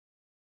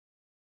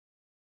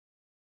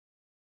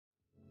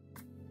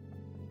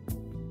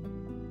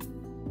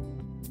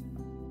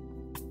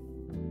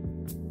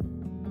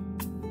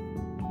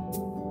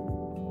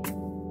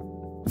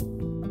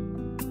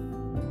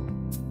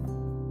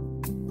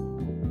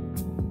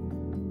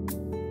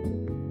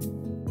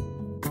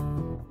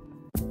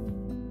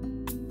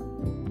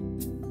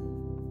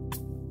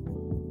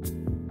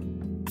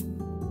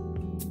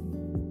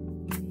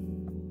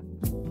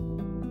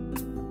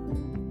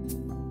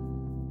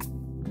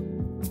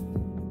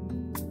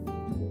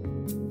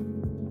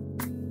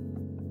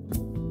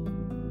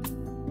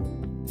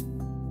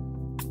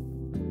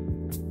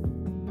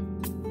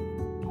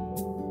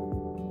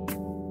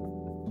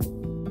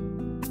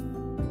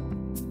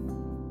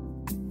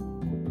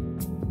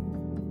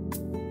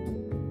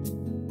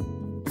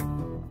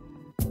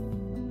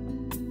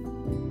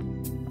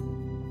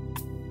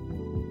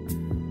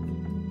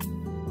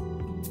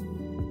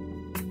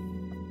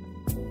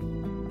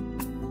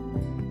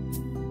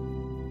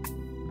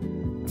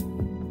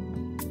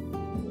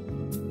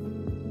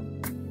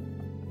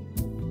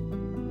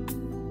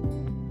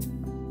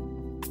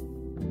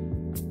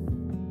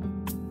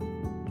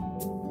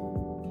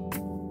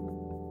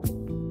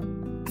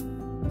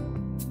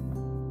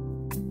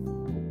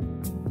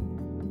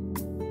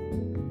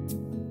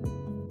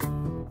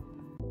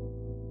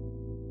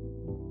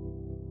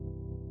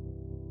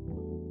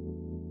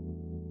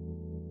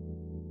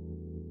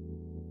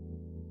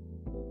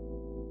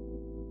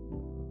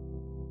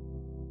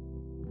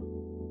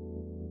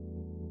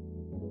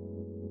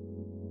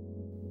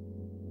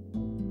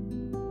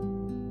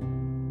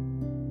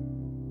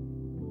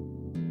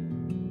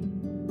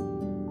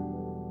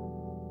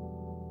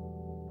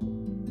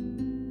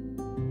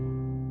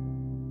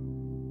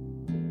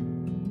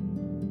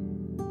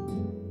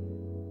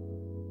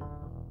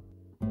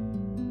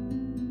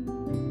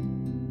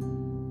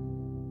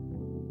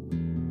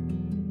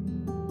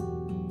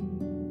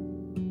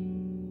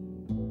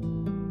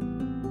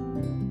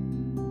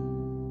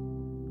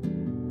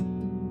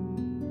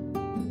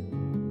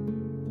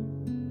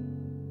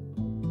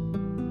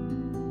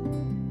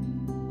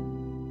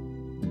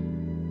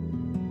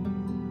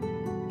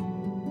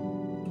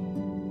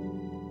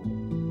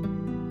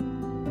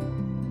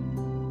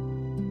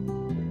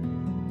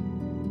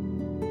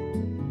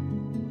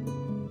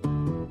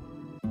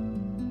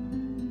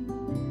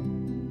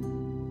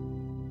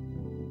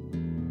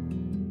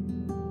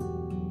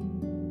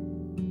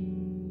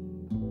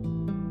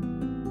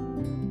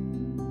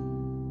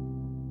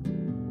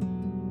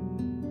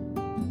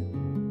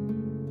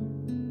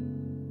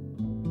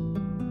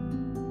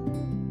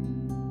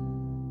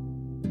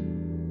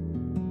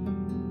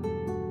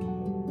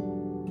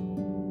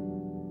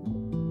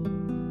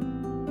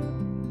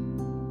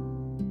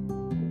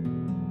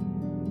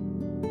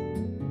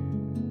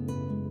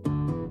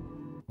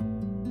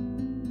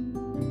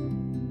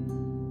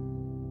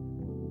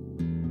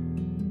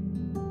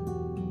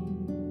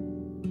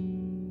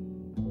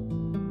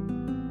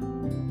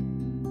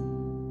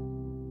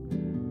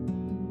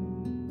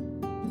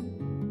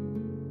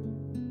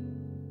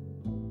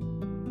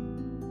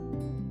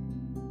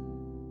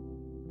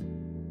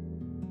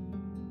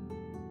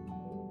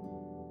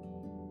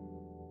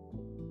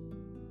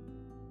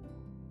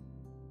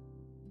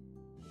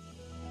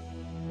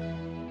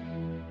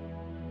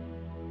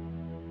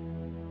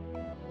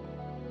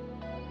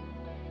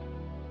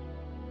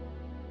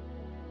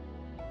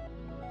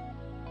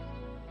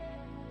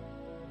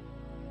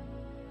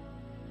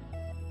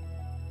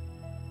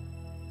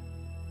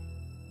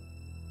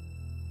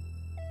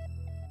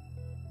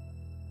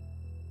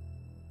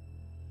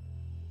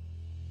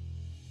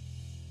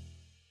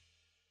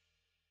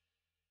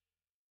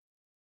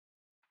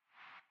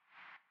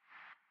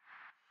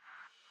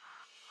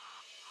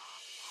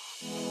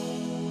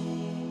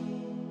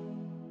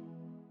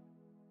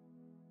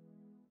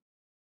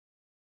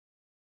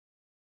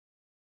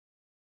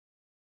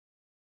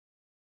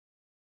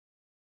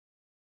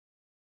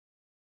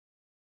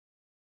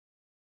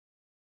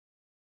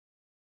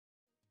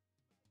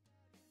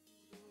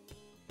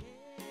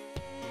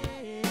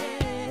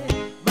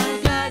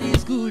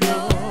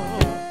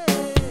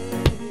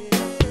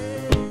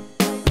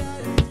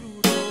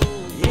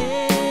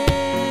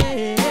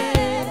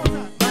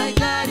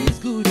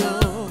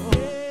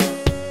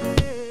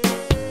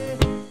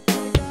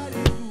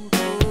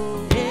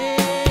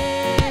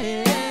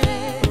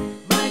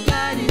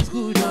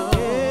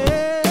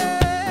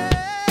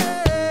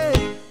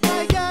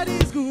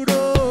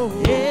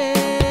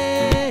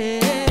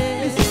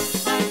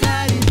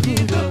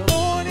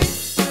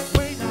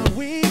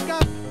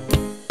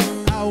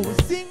I will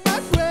sing my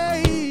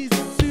praise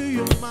to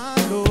you, my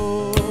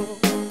Lord.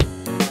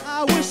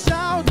 I will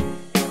shout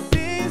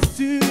this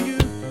to you,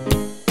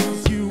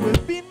 'cause you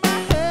have been my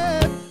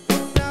help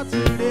from now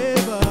to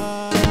ever.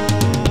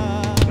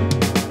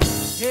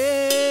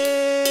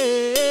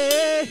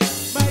 Hey,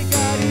 my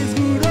God is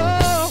good,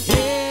 oh.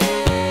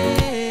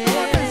 Hey, come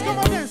on, dance, come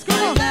on, dance,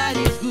 come on. My God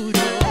is good,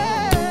 oh.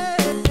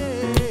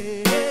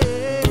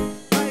 Hey,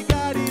 my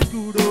God is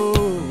good,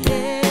 oh.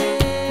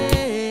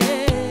 Hey,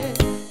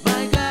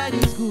 my God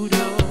is good,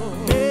 oh.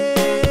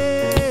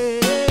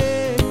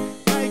 Hey,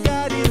 my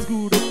God is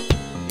good, oh.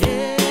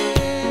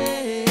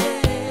 Hey,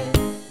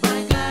 my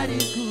God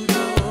is good, oh.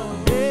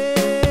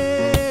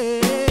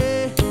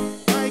 Hey,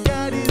 my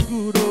God is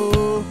good,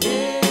 oh.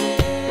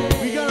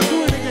 We gotta do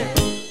it again.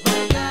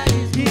 My God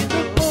is good. In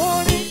the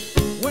morning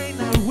when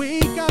I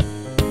wake up,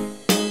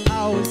 I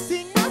will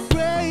sing my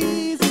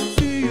praise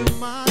to you,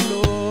 my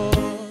Lord.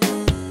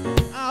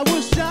 I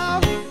will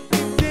shout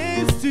and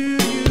dance to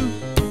you,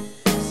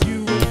 'cause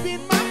you have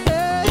been my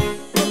help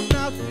from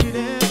now to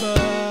ever.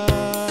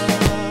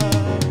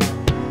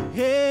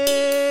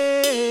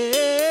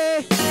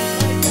 Hey,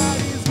 my God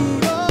is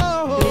good, oh.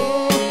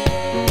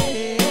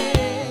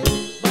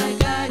 My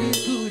God is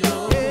good, oh.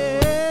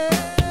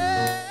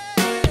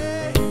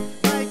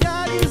 My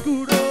God is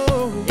good, oh.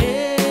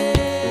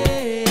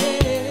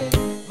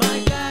 My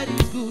God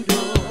is good,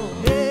 oh.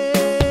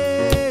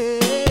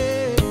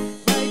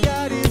 My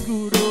God is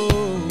good, oh.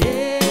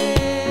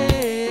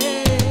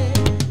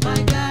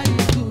 My God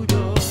is good,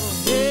 oh.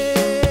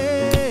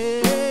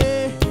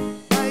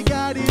 My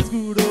God is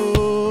good,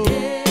 oh.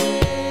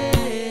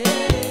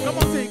 Come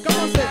on, say, come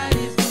on, say.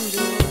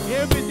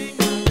 Everything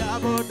now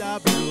double,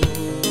 double, oh.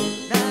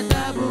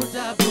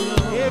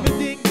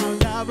 Everything now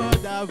double,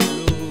 double,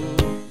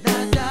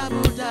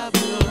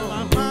 oh.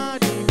 My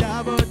money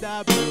double,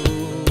 double,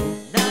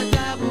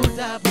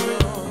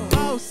 oh.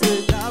 House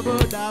is double,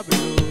 double, oh.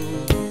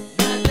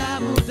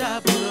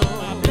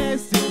 My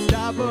blessings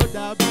double,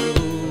 double,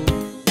 oh.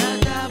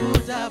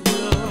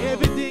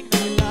 Everything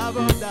now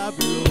double,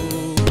 double, oh.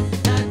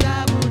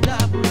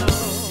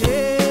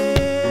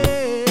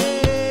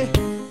 Yeah,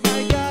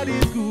 my God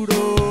is good,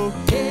 oh.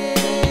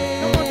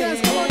 Come on,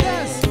 dance, come on,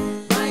 dance.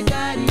 My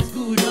God is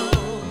good,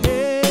 oh.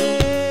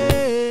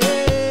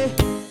 Hey,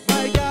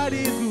 my God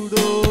is good,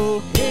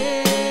 oh.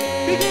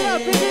 Pick it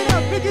up, pick it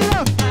up, pick it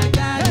up. My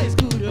God is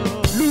good,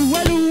 oh.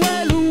 Loué, loué,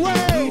 loué.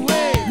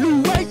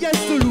 Loué, yes,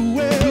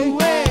 loué.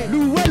 Loué,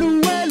 loué,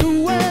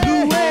 loué.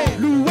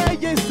 Loué,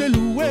 yes,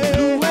 loué.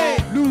 Loué,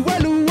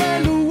 loué,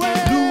 loué.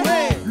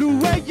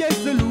 Loué, yes,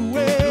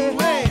 loué.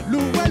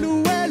 Loué,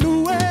 loué,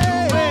 loué.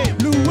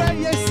 Loué,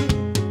 yes.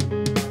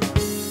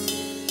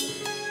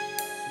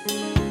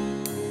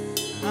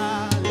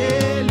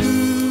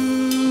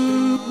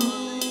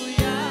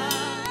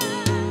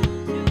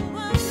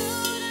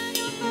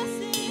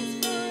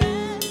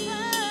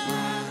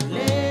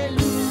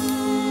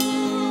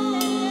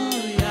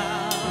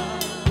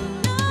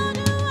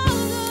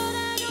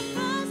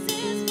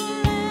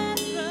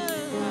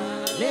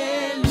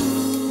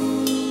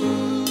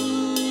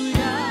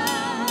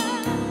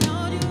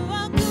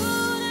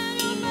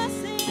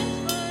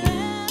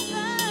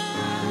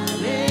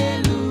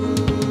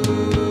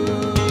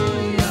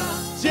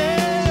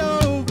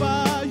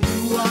 Jehovah,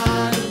 you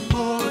are the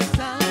most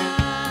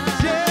high.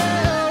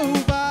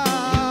 Jehovah,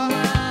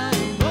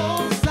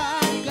 Most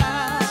High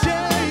God.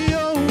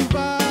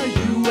 Jehovah,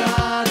 you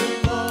are the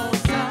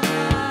most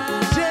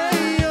high.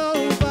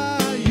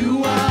 Jehovah, you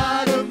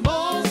are the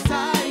most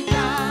High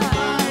God.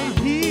 high.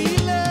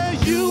 Healer,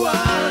 you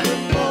are the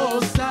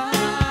most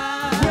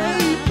high.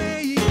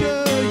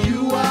 Waymaker,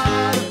 you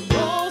are the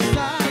most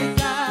High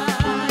God.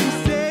 high.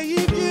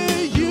 Savior,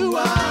 you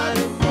are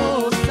the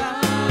most high.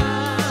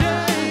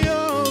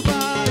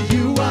 Jehovah,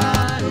 you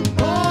are the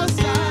most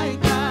high.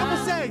 Come on,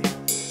 say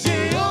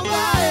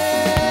Jehovah,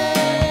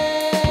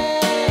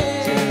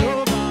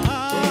 Jehovah,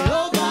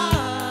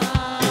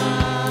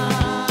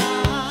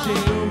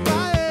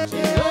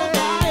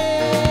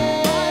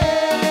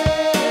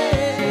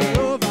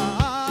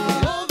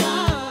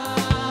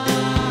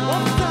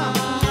 One more time.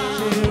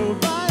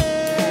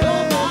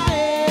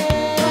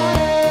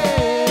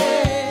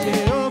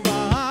 Jehovah,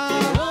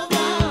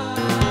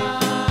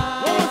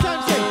 One more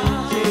time, say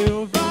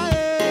Jehovah,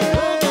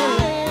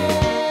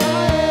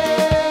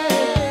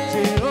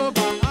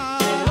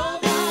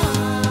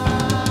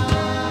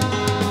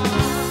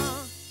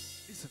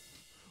 Listen.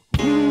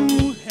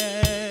 Who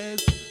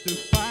has the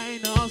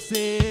final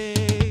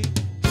say?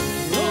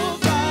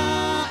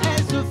 Jehovah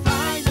has the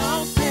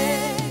final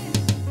say.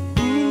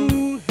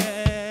 Who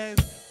has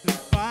the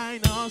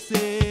final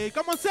say?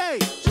 Come on, say.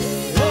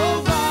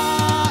 Jehovah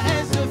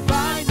has the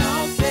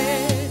final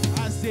say.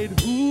 I said,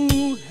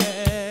 who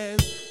has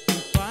the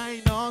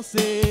final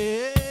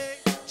say?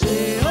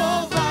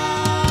 Jehovah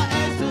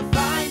has the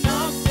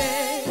final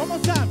say. One more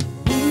time.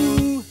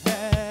 Who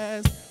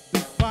has the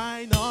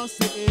final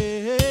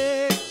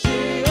say?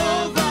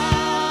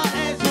 Jehovah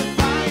has the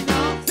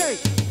final Say,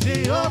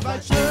 Jehovah,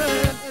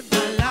 turn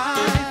my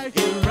life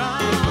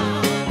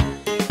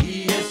around.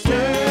 He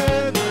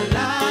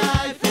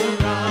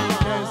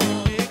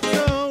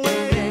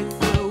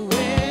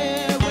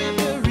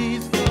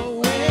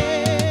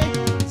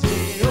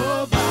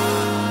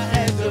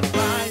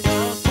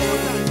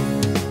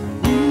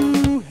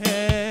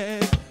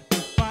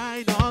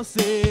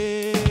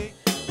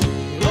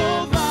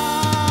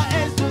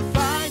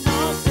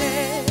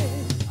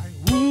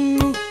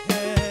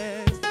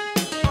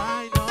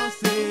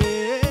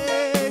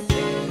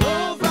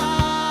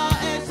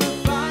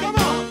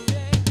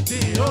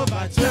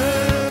has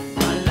turned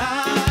my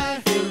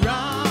life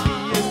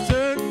around. He has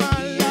turned my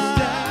He has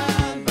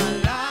life. turned my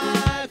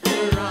life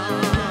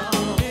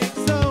around.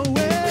 Makes a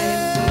way.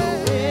 Makes a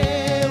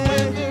way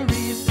when there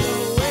is no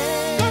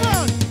way. Come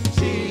on.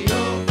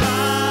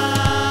 Jehovah,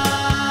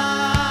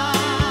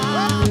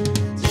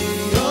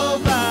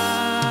 Jehovah,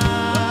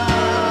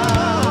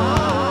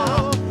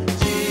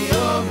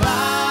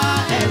 Jehovah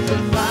is the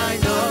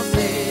final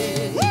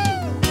say.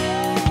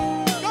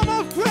 Come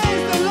on,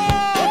 praise the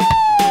Lord.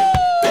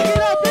 Pick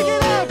it up, pick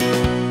it up.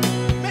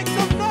 Make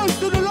some noise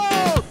to the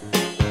Lord.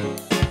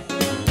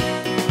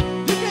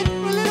 You can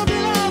a little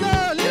bit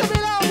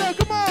louder,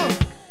 come on.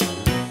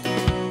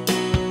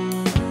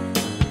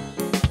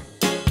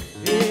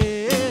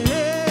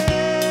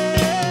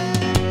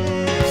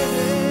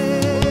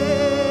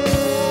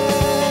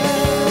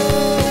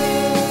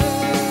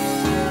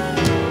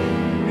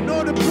 You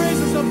know the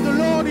presence of the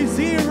Lord is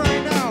here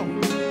right now.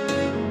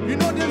 You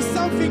know there's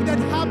something that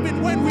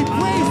happened when we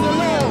praise the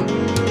Lord.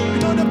 You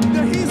know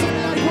the reason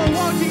like we're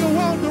walking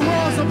around the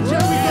walls of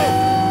Jericho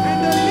and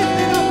they're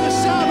lifting up the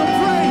shout of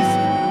praise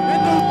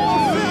and the wall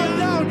fell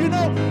down. You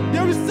know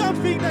there is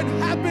something that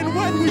happened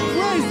when we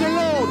praise the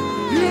Lord.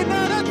 You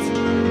know that?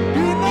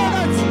 You know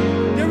that?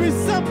 There is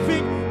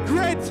something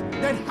great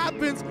that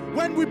happens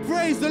when we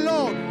praise the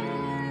Lord.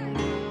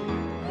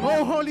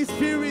 Oh Holy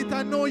Spirit,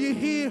 I know you're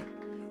here.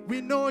 We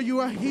know you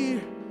are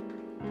here.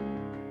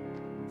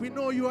 We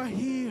know you are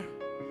here.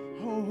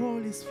 Oh,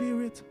 Holy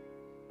Spirit,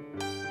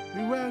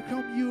 we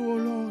welcome you, oh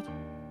Lord.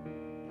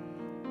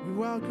 We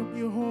welcome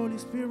you, Holy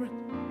Spirit.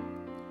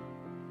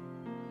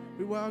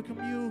 We welcome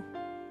you.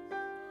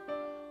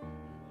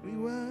 We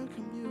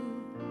welcome you.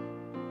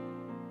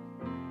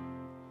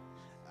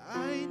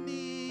 I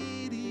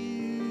need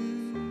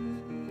you.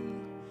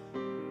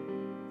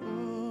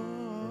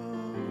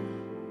 Oh,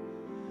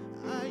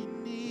 I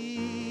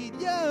need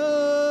you.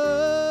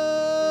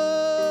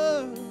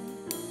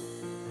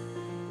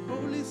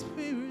 Holy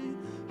Spirit,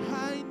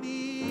 I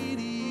need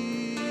you.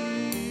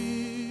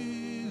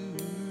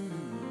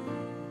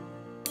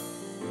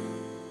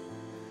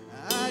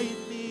 I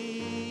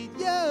need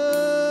you.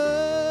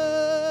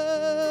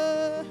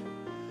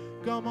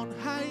 Come on,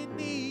 I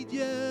need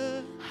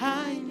you.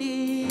 I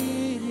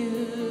need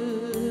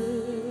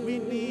you. We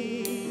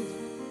need.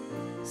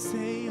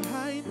 Say,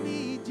 I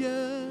need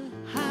you.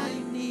 I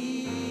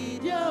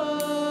need you.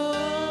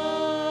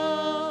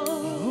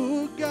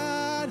 Oh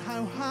God,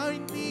 how I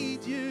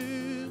need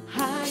you.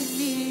 I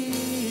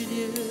need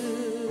you.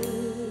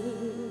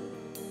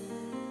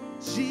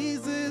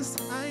 Jesus,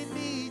 I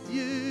need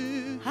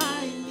you.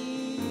 I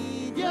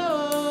need you.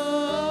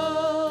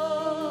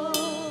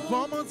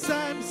 One more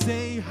time,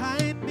 say,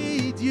 I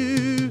need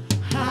you.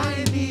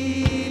 I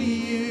need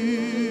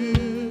you.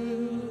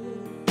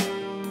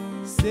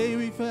 Say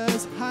with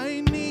us,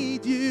 I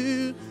need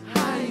you.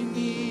 I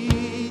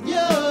need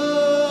you.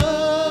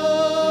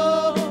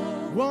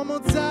 One more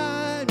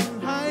time,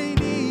 I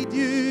need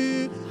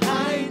you.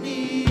 I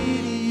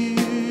need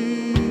you.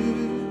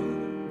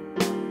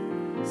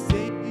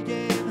 Say it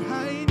again,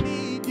 I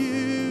need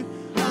you.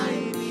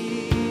 I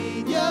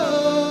need you.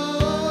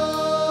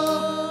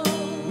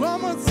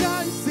 One more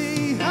time,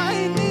 say,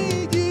 I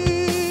need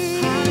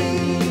you. I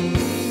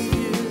need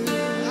you.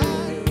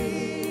 I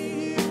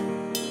need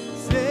you.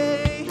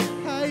 Say,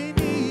 I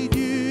need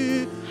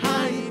you.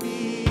 I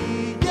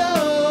need you.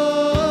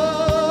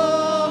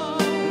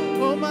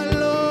 Oh my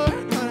Lord,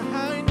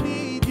 I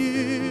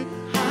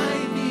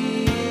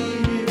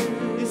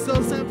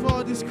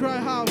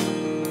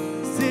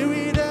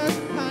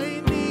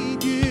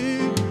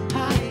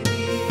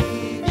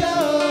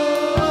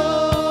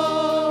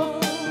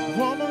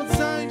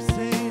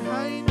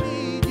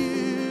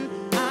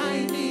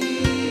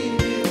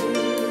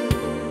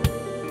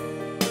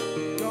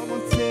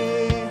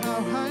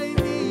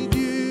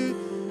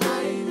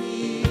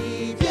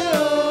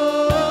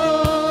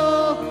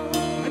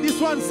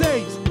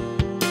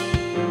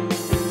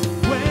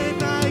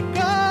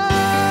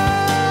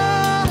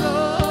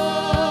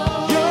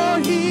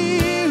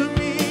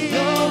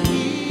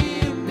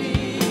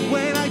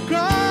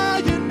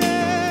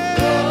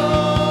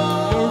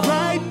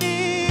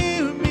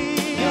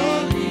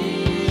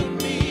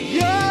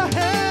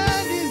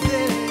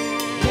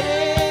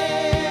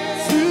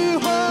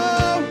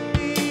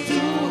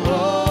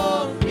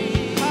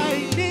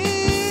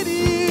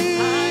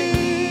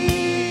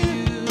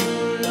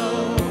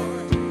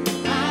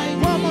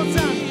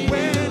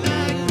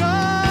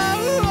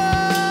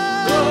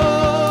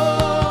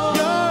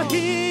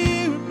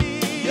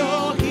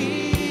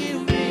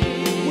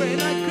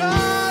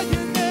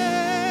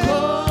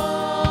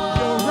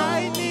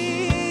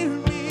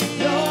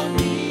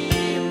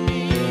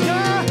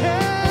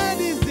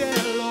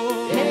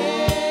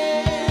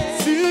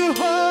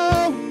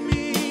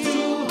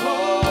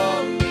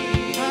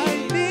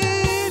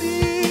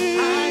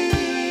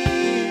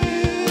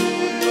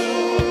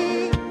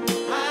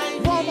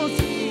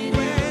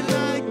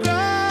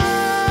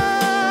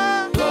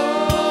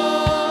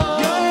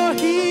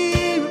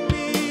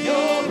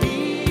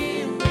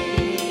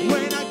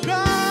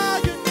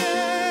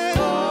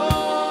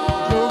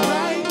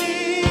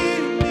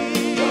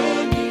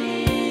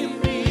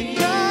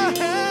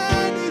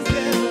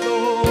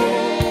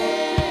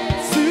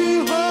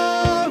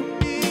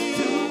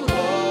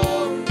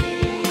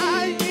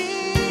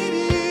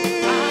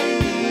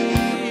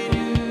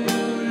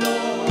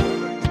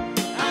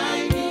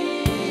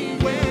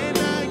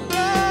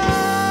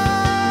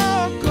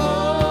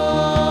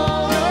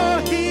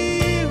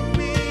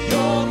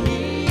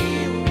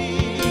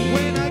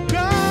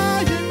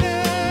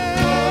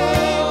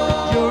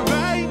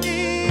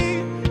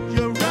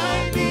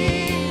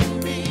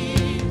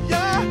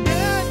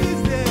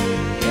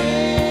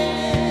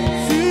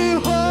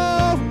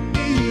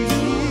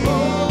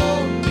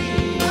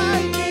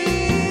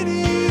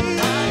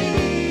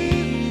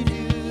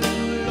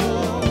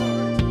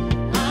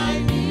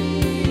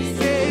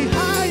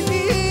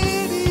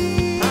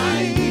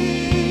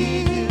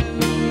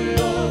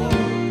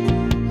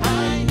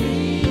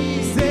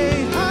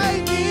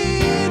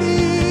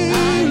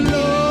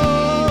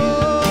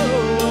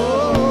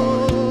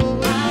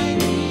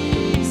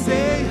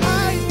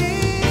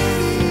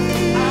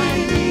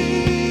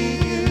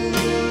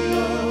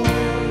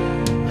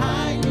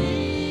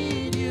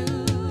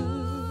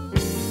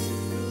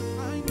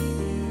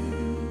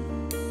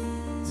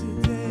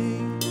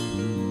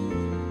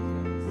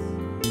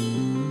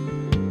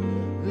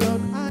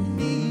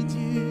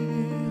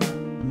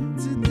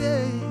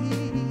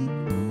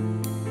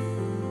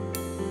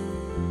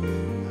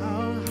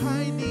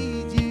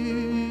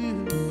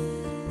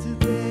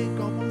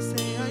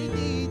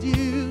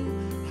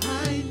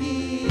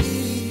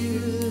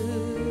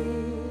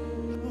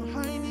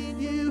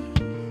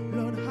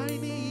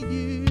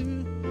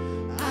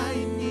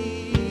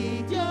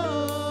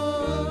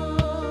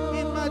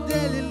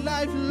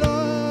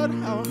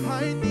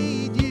I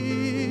need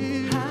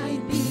you. I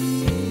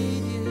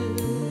need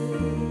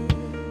you.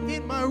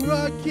 In my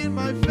work, in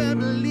my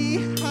family,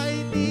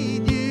 I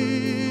need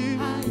you.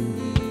 I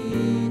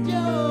need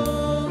you.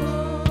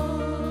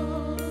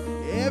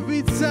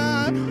 Every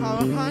time how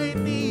I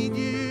need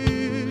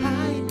you.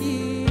 I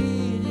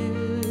need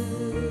you.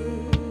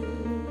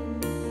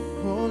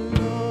 Oh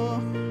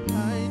Lord,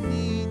 I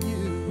need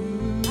you.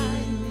 I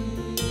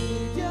need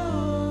you.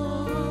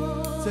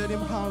 Tell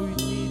him how you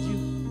need you.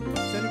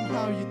 Tell him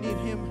how you need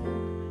him.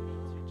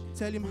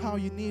 Tell him how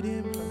you need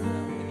him.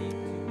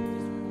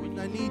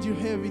 I need you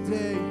every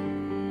day.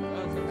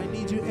 I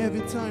need you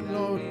every time,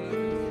 Lord.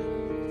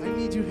 I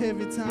need you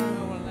every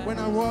time. When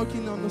I'm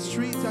walking on the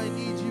streets, I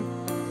need you.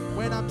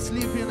 When I'm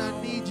sleeping, I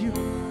need you.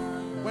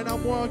 When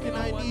I'm walking,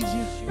 I need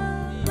you.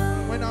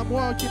 When I'm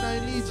walking, I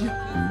need you.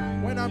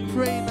 When I'm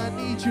praying, I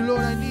need you,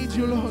 Lord. I need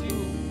you, Lord.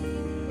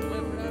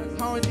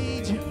 How I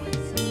need you.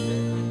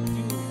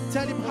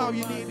 Tell him how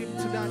you need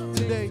him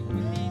today.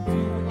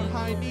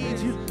 How I need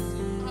you.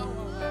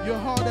 You're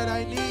all that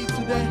I need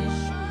today.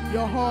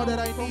 You're all that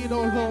I need,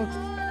 oh Lord.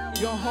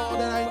 You're all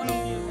that I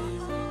need.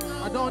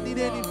 I don't need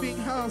anything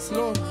else,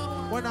 Lord.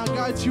 When I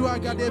got you, I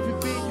got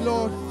everything,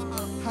 Lord.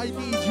 I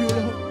need you,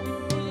 Lord.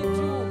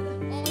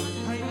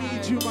 I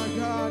need you, my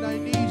God. I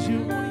need you.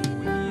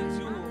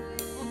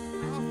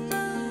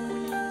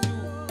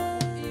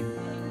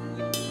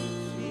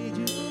 Need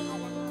you.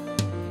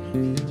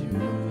 Need you.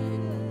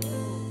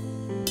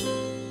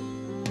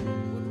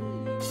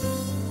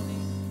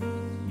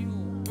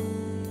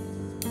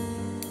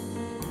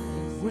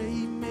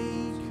 Way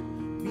make,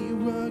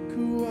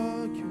 miracle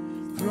work,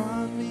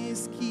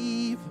 promise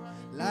keep,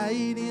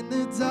 light in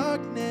the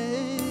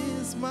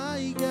darkness,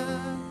 my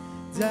God,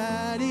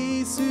 that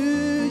is who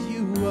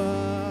you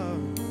are.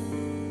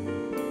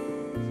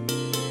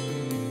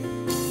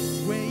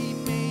 Way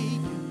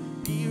make,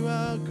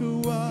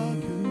 miracle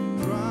work,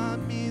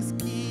 promise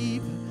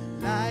keep,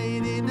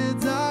 light in the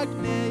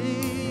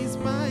darkness,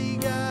 my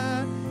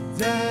God,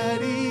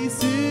 that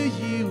is who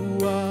you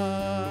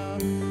are.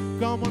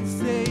 Come on,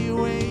 say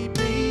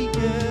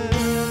Waymaker.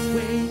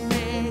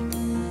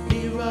 Waymaker,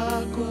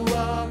 miracle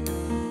work,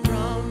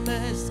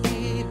 promise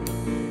keep,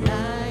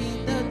 light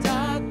in the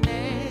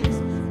darkness,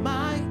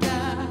 my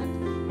God,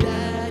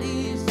 that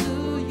is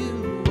who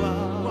you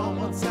are. One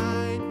more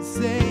time,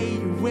 say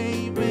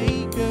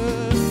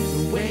Waymaker.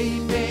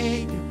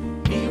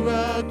 Waymaker,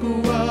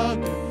 miracle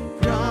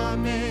work,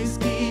 promise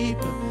keep,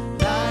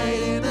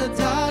 light in the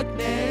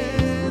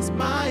darkness,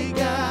 my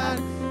God,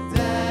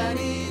 that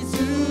is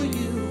who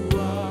you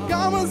are.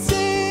 Come on,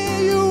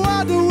 say you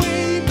are the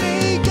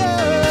Waymaker.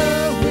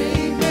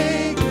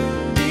 Waymaker,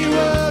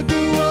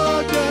 miracle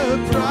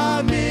worker,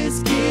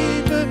 promise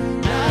keeper,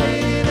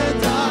 light in the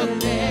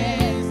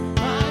darkness,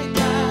 My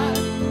God,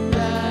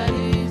 that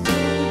is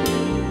who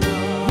you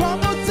are. one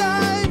more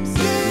time,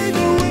 say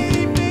the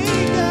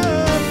Waymaker.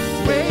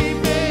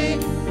 Waymaker,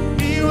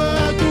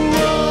 miracle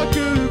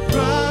worker,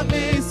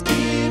 promise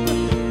keeper,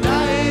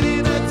 light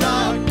in the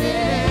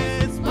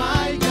darkness,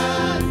 my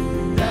God,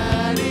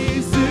 that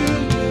is who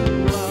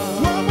you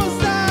are. One more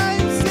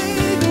time,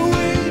 say the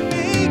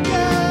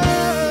Waymaker.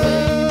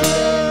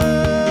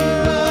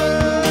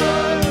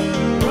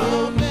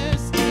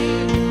 Promise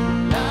keep,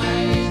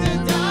 light in the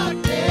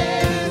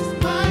darkness,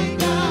 my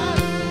God,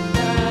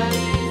 that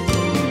is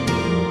who you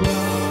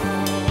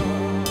are.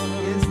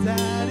 Yes,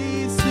 that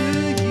is who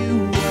you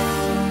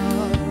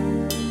are.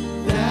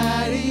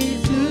 That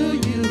is who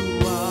you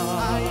are.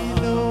 I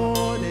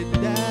know that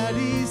that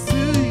is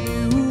who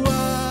you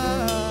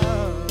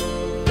are.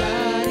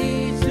 That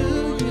is who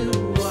you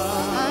I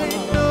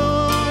are. know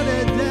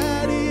that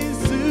that is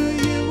who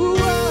you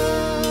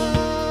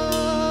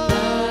are.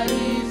 That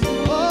is who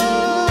Oh,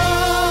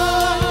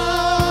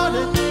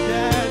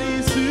 that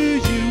is who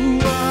you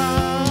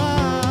are.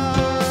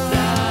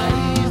 That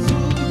is who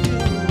you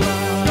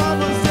are.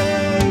 Come on,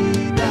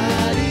 say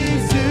that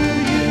is who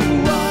you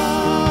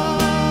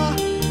are.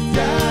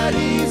 That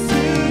is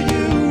who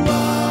you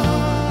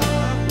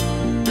are.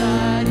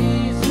 That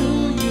is who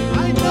you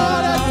I know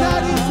that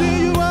that is who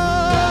you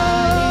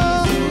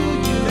are.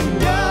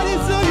 That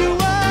is who you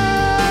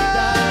are.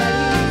 That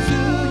is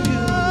who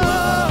you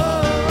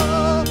are.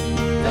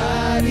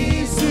 That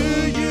is who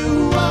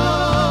you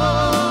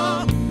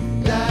are.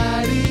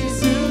 That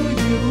is who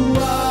you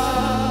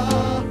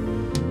are.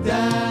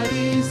 That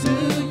is who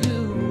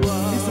you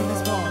are. Listen to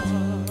this part.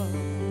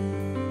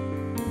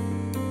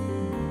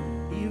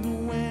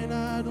 Even when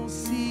I don't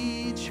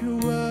see it, you're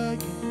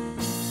working.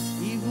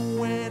 Even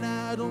when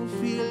I don't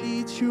feel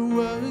it, you're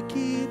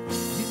working.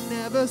 You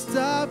never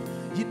stop.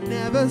 You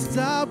never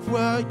stop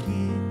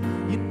working.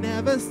 You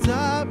never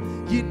stop.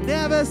 You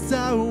never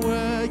stop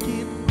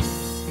working.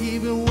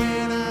 Even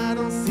when I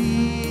don't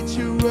see it,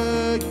 you're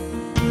working.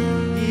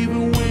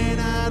 Even when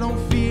I don't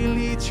feel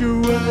it,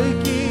 you're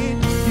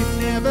working. You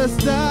never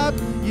stop.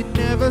 You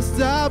never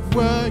stop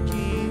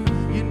working.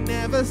 You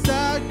never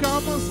stop.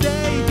 Come on,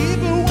 stay.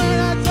 Even when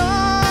I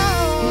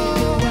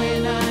don't.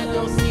 When I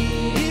don't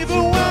see it,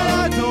 Even when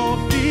I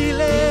don't feel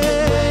when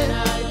it.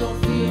 I don't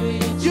feel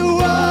it, You're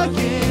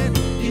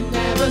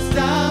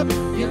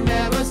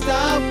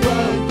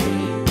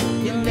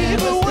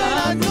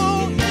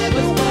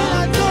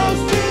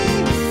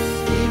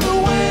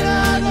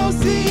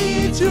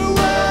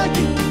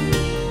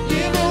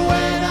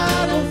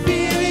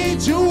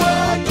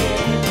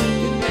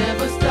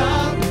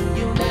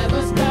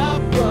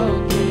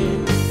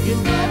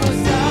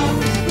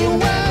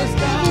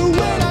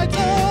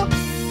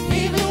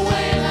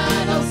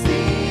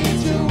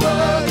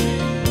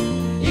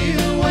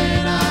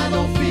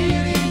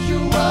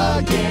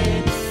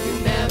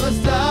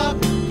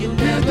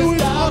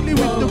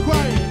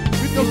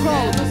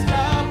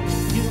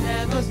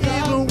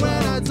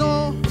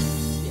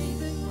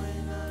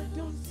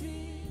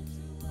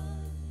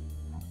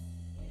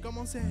Come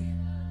on, say.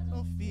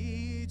 Don't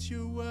feed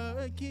you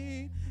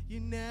working. You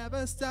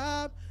never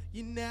stop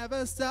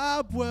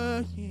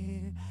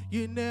working.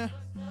 You never.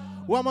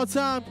 One more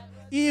time.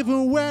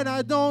 Even when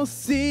I don't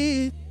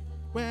see it,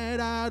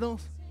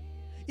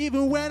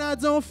 even when I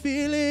don't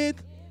feel it,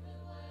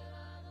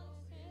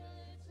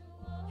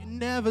 you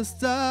never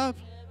stop.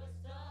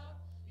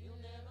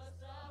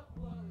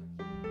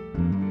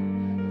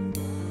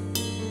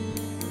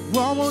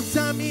 One more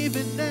time,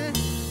 even then,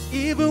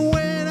 even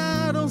when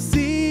I don't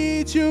see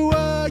it, you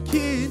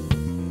working.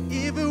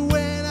 Even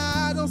when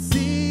I don't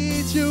see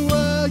it, you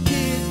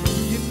working.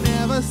 You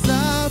never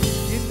stop working.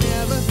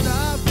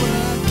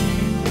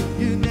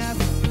 You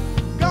never.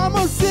 Come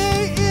on,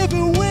 say,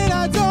 even when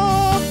I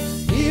don't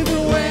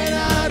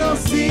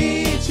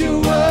see it, you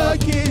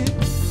working.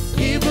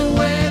 Even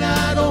when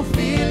I don't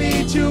feel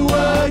it, you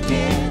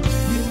working.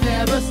 You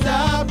never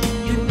stop working.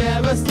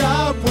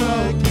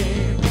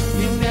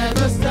 You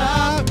never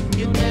stop.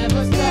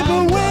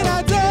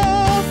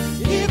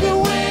 Even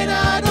when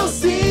I don't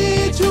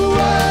see it, you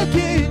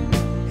working.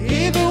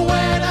 Even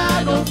when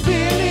I don't feel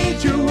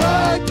it, you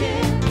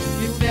working.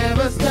 You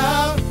never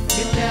stop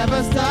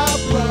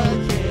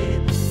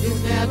working. You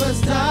never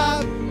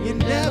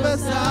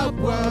stop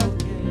working.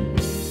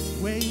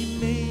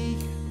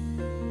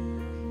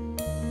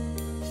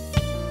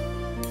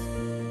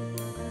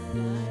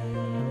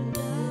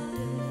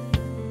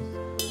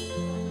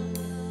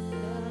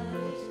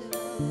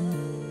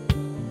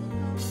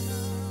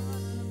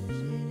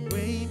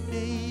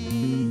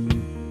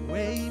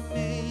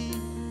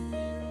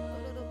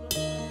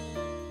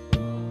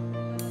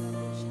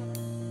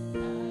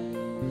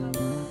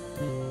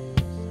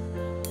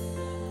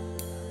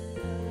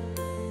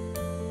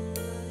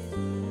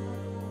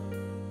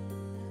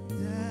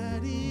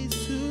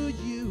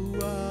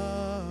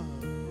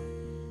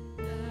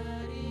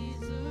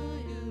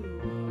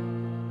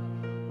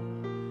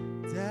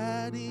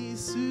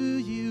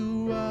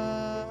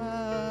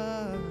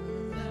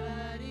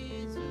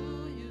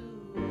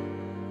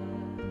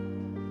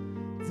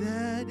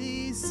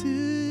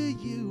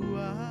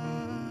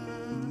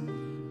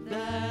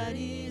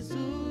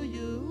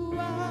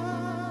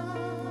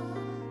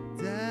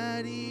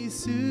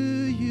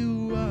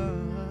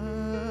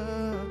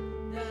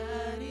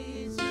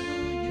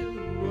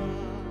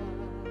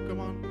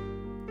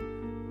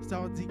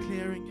 Start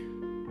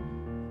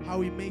declaring how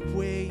we make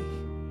way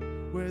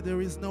where there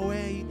is no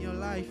way in your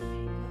life.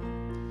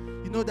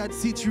 You know that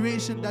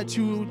situation that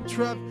you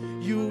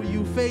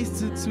faced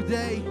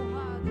today.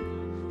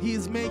 He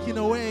is making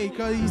a way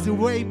because He's a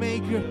way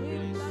maker.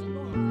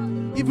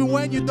 Even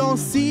when you don't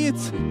see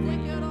it,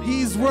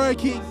 He is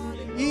working.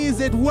 He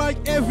is at work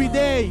every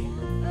day.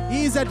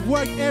 He is at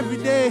work every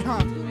day,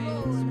 huh?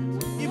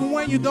 Even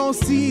when you don't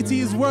see it, He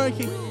is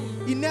working.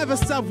 He never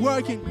stops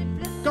working.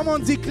 Come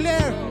on,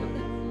 declare.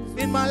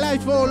 In my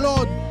life, oh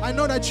Lord, I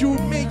know that you're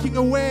making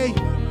a way.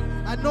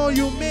 I know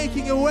you're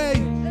making a way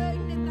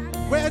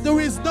where there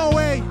is no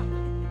way.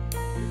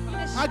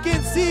 I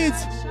can see it.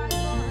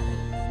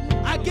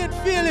 I can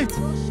feel it.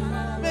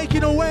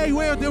 Making a way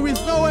where there is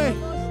no way.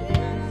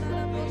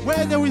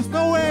 Where there is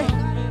no way,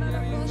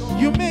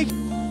 you make.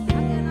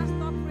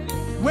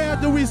 Where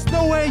there is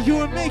no way, you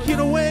are making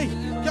a way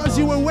because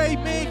you are way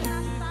maker.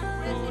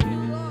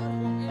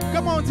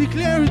 Come on,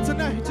 declare it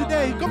tonight,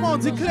 today. Come on,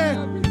 declare.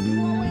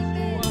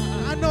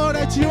 I know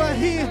that you are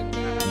here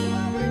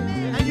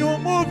and you are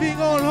moving,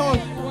 oh Lord.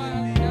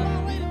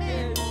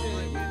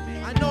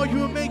 I know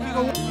you are making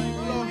a way,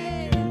 Lord,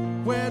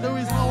 where there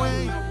is no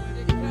way.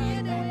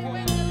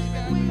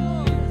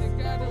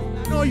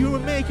 I know you are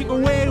making a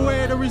way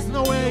where there is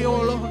no way,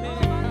 oh Lord.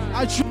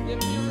 I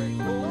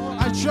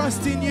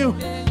trust in you.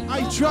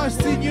 I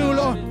trust in you,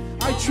 Lord.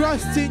 I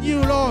trust in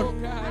you, Lord.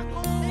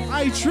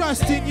 I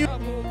trust in you.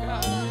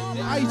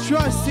 I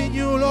trust in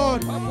you,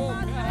 Lord.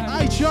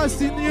 I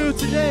trust in you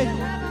today.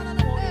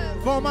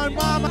 For my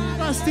mom, I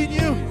trust in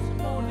you.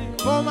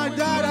 For my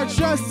dad, I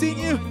trust in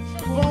you.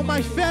 For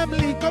my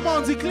family, come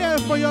on, declare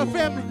for your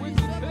family.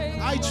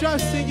 I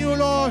trust in you,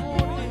 Lord.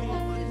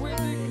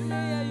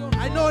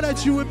 I know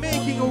that you are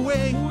making a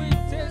way.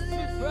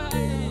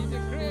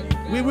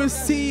 We will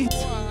see it.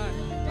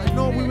 I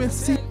know we will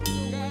see it.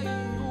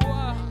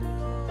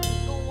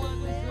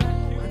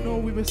 I know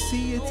we will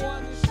see it.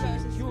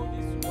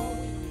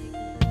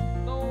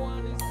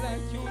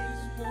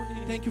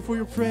 Thank you for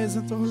your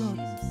presence, oh Lord.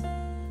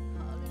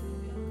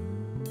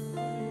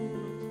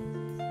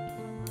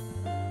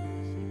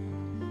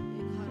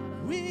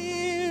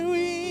 We're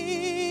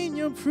in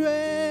your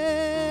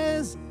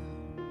presence.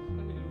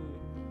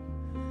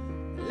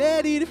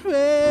 Let it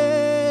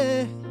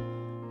rain,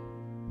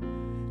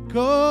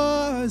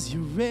 'cause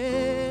you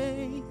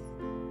reign.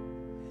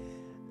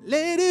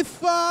 Let it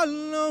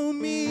follow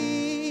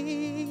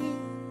me.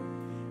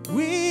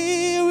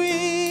 We're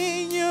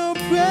in your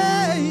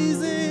presence.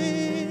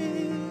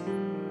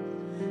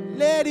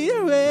 Let it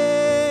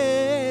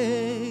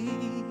rain,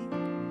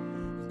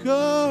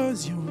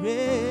 'cause you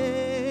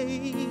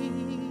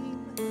reign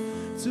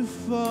to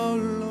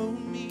follow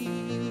me.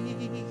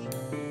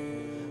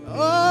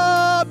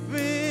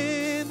 Open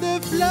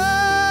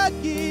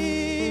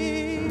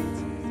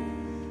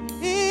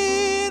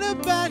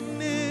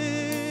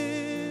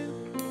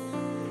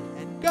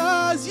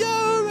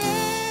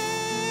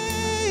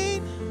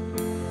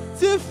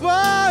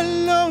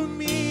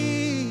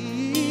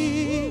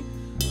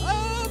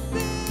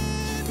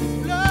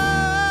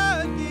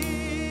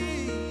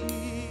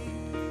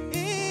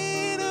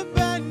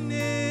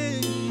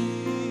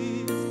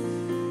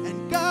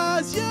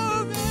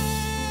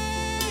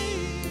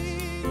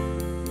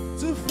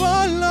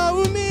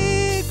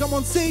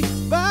on, say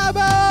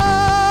Baba,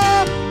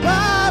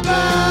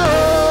 Baba,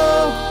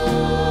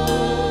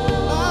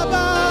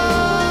 Baba,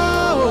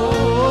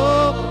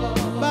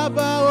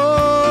 Baba,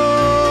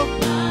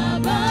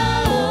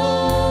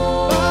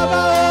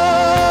 Baba,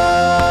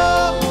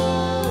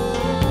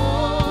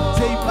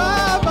 say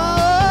Baba,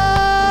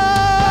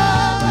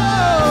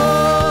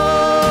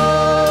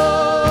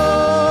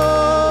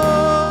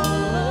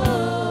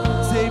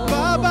 say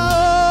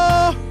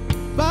Baba,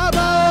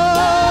 Baba.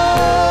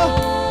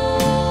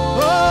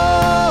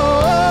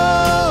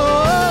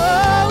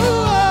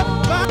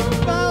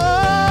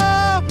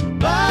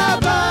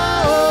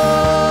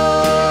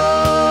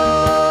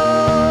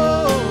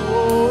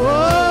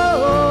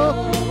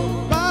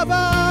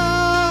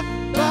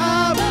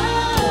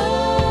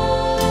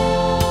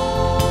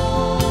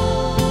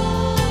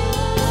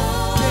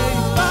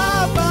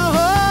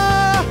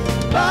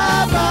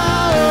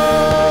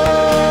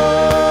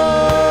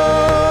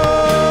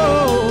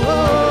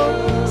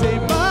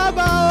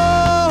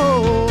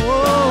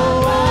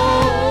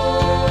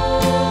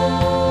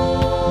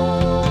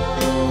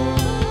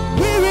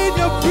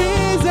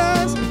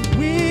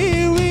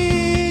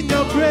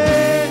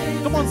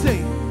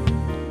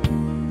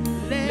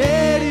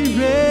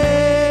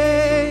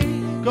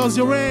 Cause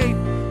you reign,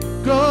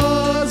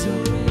 cause you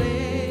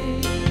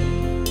reign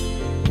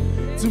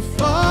to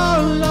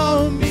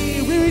follow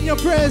me. We're in your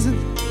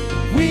presence.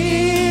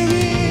 We're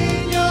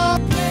in your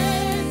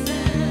presence.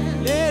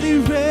 Let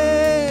it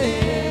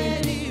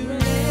rain,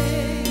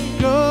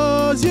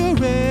 cause you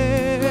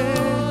reign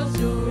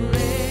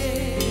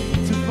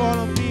to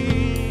follow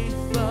me.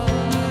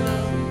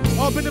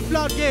 Open the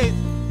floodgate.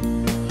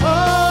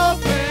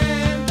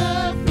 Open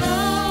the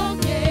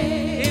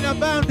floodgate in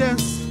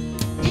abundance.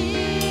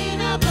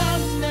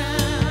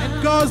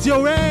 Cause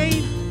your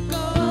rain,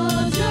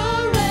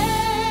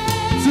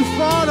 to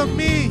follow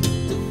me.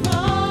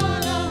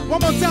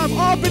 One more time,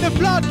 open the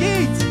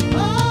floodgates.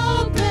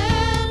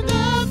 Open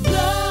the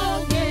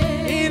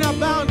floodgates In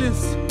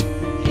abundance.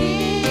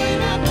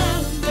 in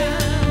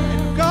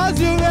abundance.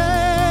 Cause your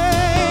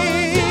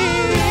rain,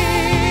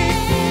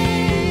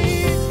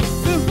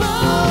 to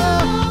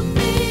follow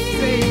me.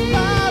 Say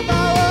Baba,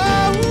 oh,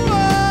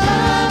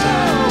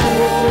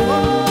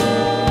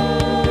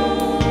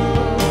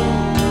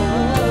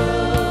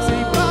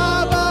 say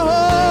Baba,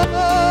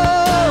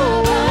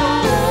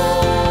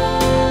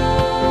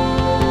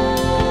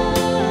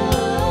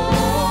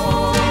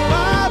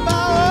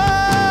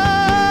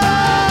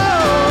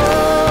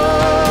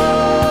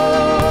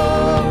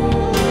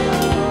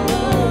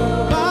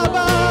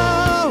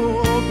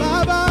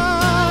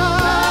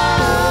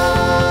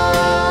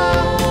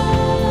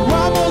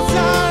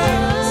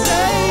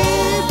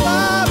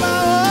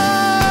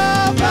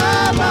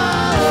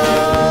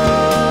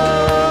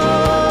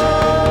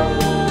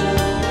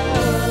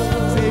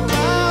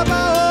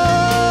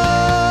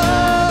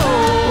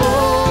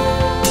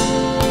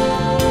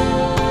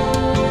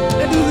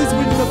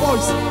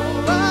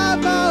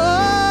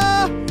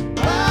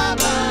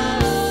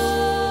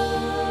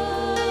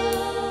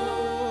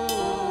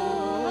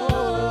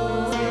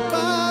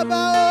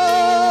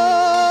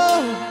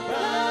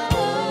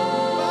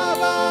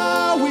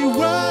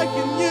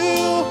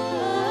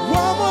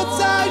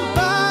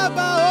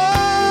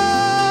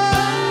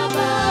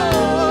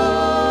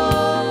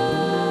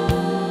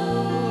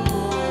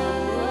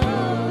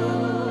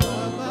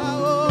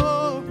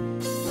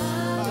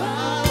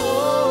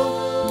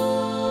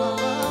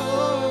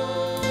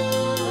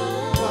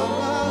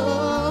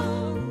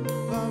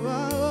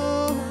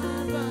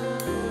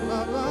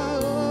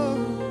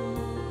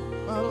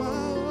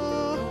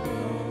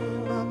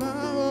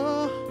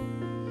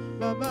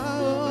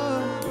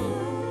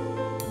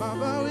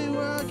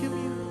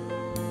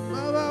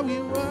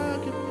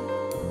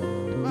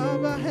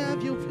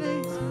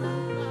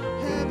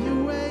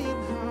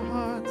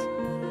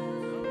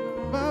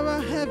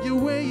 have your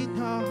way in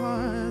our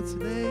hearts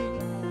today.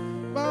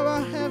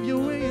 Baba, have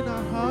your way in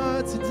our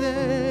hearts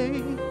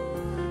today.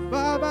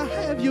 Baba,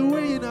 have your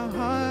way in our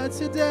hearts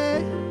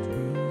today.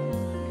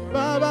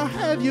 Baba,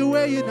 have your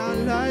way in our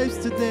lives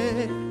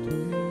today.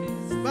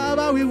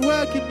 Baba, we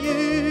welcome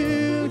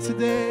you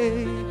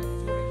today.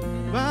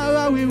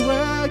 Baba, we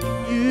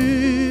welcome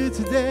you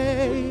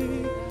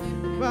today.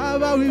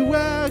 Baba, we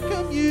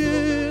welcome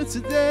you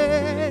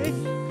today.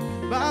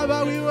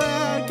 Baba, we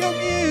welcome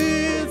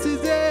you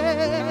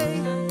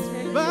today.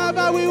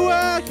 Baba, we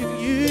welcome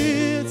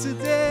you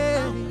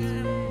today.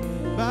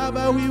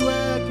 Baba, we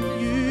welcome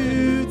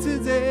you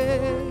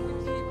today.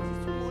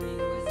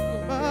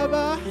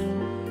 Baba,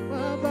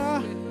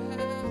 Baba,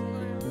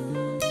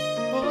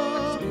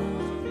 oh,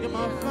 you're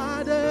my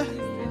Father,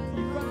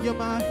 you're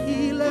my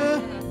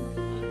healer,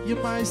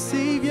 you're my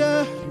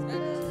Savior,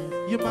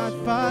 you're my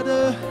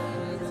Father,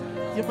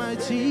 you're my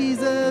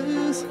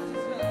Jesus.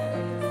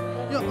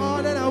 You're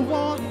all that I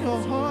want,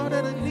 you're all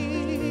that I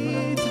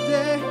need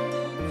today.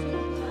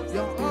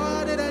 You're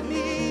all that I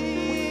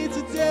need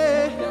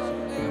today.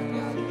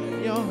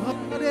 You're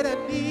all that I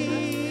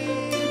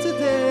need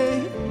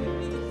today.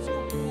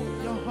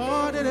 You're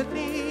all that I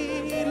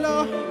need,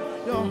 Lord.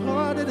 Your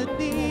heart in the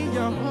need,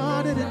 your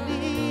heart in the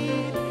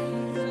need,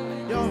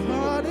 your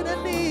heart in the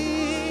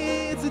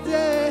need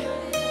today.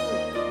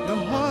 Your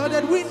heart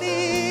that we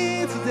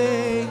need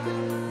today.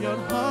 Your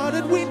heart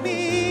that we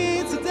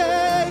need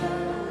today.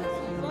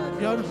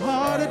 Your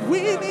heart that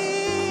we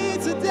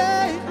need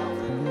today.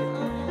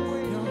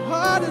 Your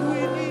heart that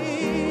we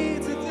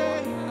need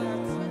today.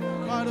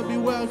 Father, be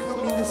welcome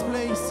in this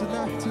place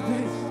tonight,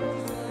 today.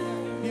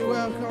 Be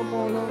welcome,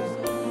 oh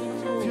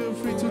Lord. Feel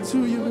free to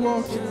do your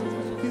work.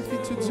 Feel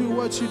free to do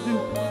what you do.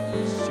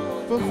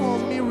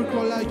 Perform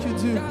miracle like you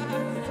do.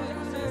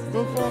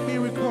 Perform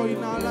miracle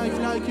in our life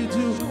like you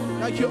do.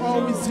 Like you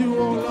always do,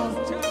 oh Lord.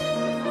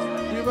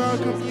 We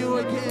welcome you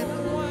again.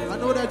 I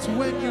know that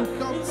when you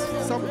come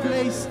to some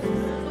place,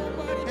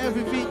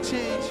 everything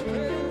changes.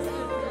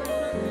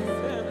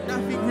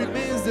 Nothing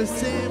remains the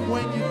same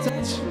when you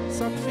touch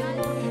something.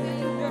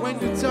 When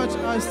you touch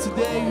us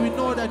today, we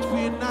know that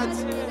we're not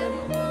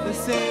the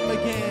same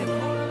again.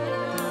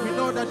 We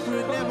know that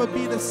we'll never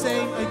be the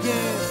same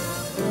again.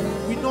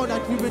 We know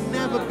that we will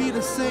never be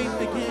the same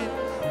again.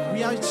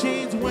 We are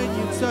changed when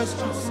you touch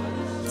us.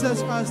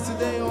 Touch us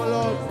today, oh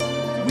Lord.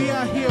 We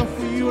are here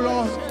for you,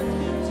 Lord.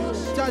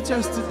 Touch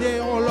us today,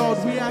 oh Lord.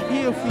 We are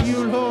here for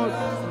you, Lord.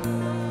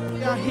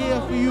 We are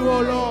here for you,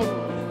 oh Lord.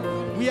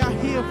 We are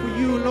here for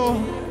you,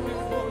 Lord.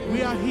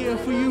 We are here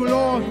for you,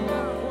 Lord.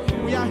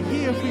 We are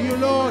here for you,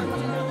 Lord.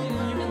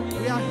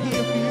 We are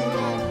here for you,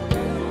 Lord.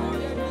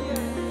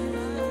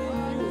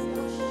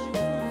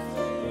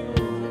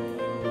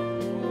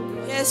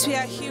 Yes, we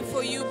are here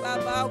for you,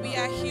 Baba. We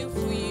are here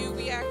for you.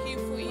 We are here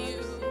for you.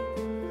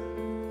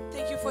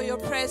 Thank you for your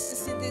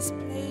presence in this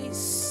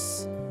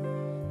place.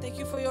 Thank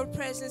you for your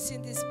presence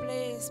in this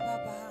place,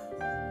 Baba.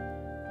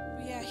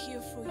 We are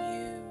here for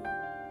you.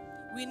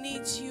 We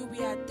need you.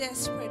 We are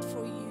desperate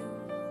for you.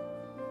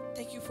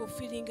 Thank you for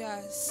filling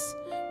us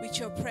with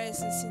your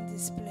presence in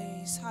this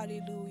place.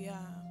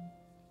 Hallelujah.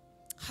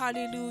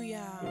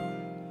 Hallelujah.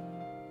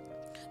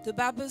 The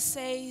Bible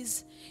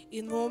says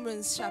in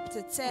Romans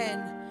chapter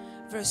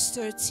 10, verse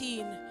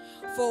 13,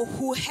 for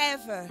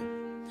whoever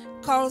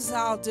calls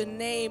out the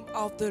name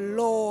of the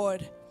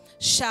Lord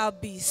shall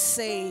be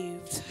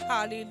saved.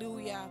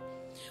 Hallelujah.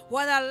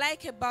 What I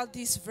like about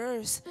this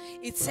verse,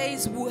 it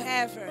says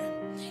whoever.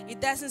 It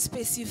doesn't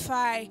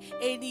specify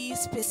any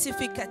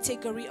specific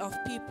category of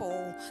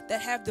people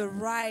that have the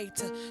right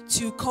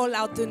to call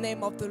out the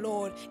name of the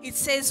Lord. It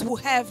says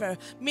whoever,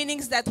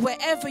 meaning that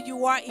wherever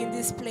you are in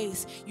this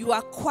place, you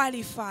are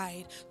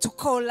qualified to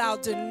call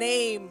out the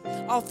name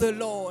of the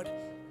Lord.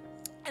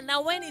 And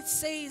now when it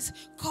says,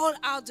 call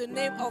out the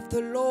name of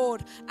the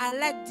Lord, I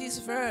like this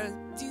verb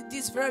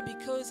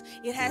because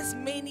it has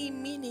many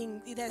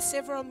meanings. It has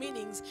several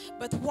meanings.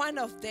 But one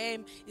of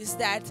them is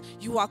that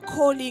you are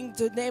calling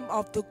the name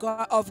of the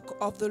God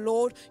of the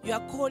Lord. You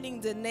are calling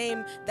the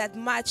name that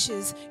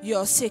matches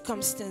your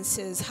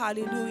circumstances.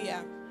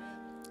 Hallelujah.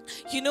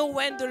 You know,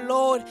 when the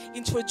Lord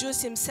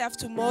introduced himself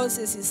to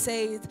Moses, he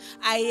said,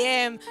 I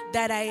am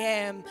that I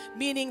am,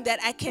 meaning that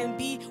I can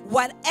be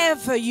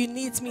whatever you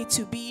need me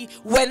to be,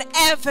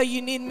 whenever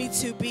you need me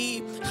to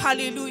be.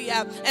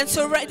 Hallelujah. And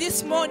so right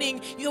this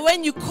morning,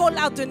 when you call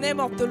out the name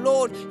of the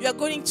Lord, you are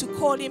going to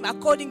call him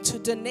according to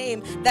the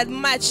name that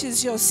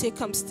matches your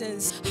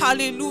circumstance.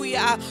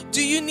 Hallelujah.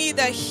 Do you need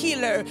a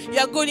healer? You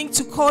are going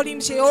to call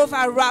him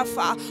Jehovah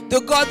Rapha, the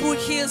God who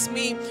heals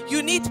me.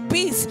 You need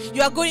peace.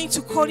 You are going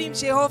to call him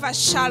Jehovah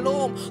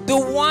Shalom, the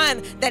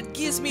one that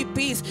gives me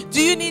peace.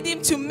 Do you need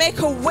him to make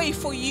a way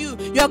for you?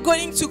 You are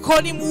going to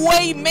call him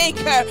way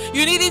maker.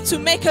 You need him to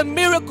make a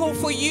miracle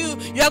for you.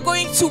 You are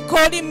going to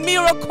call him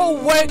miracle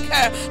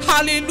worker.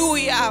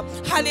 Hallelujah.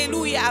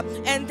 Hallelujah.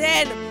 And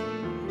then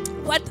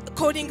what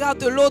calling out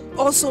the Lord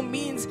also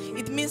means,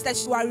 it means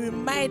that you are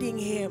reminding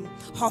him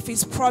of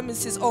his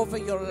promises over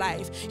your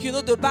life. You know,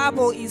 the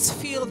Bible is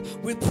filled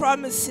with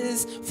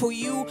promises for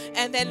you,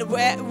 and then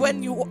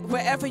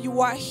wherever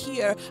you are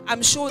here,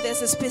 I'm sure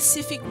there's a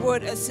specific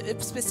word, a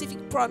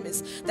specific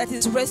promise that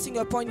is resting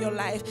upon your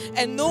life.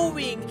 And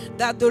knowing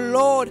that the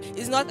Lord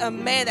is not a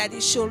man that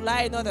he shall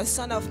lie, not a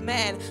son of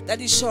man that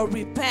he shall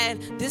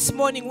repent, this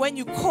morning when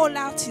you call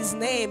out his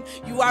name,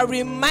 you are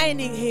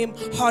reminding him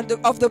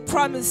of the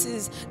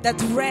promises that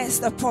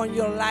rest upon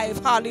your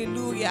life.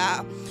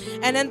 Hallelujah.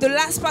 And then the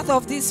last part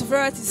of this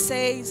verse, it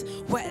says,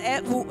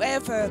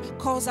 whoever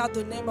calls out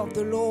the name of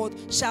the Lord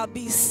shall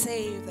be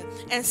saved.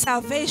 And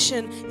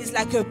salvation is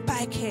like a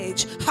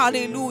package.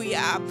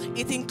 Hallelujah.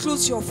 It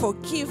includes your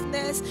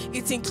forgiveness.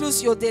 It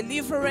includes your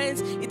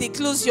deliverance. It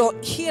includes your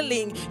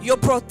healing, your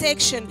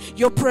protection,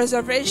 your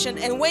preservation.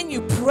 And when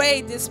you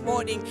pray this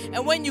morning,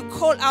 and when you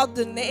call out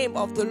the name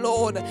of the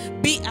Lord,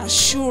 be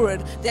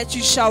assured that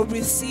you shall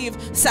receive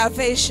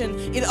salvation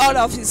in all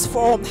of his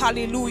form.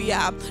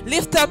 Hallelujah.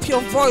 Lift up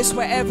your voice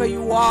wherever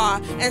you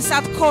are and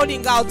start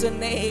calling out the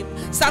name.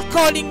 Start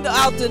calling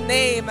out the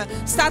name.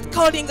 Start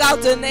calling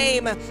out the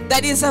name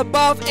that is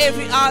above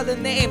every other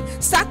name.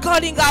 Start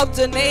calling out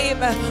the name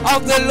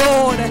of the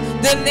Lord.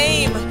 The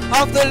name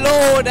of the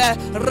Lord.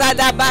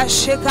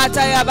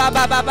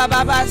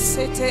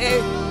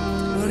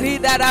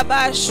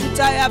 Ridaraba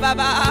shutaya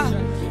baba.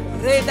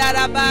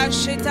 Redaraba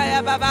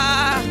shitaya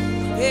baba.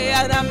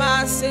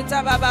 Earama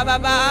seta baba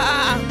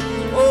baba.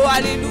 Oh,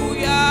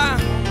 hallelujah.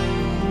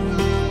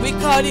 We're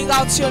calling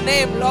out your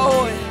name,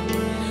 Lord.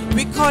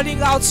 We're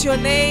calling out your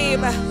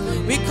name.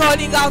 We're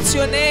calling out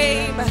your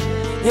name.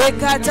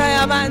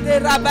 Ekataya mande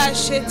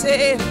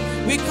rabashete.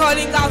 We're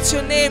calling out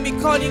your name.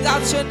 We're calling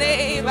out your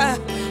name.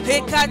 The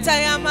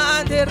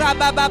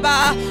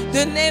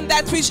name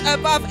that reach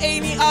above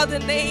any other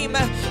name.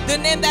 The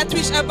name that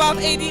reach above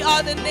any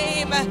other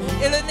name.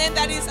 And the name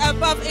that is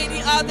above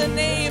any other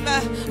name.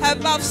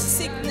 Above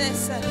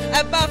sickness,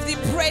 above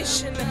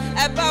depression,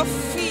 above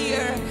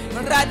fear.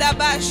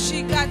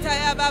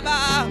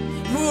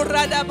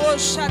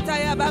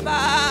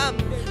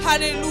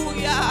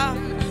 Hallelujah.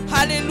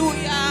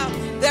 Hallelujah.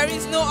 There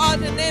is no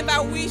other name by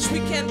which we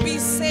can be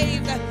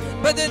saved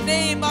but the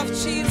name of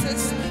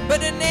Jesus. But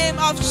the name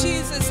of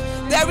Jesus.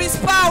 There is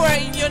power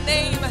in your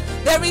name.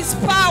 There is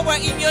power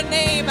in your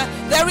name.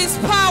 There is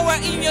power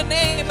in your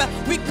name.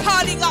 We're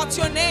calling out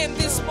your name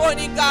this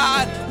morning,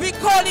 God. We're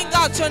calling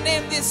out your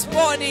name this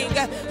morning.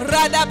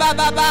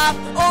 Radabababa.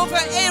 Over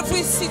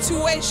every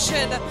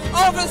situation.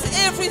 Over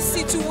every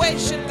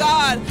situation,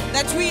 God,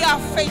 that we are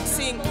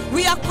facing.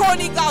 We are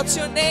calling out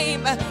your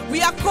name.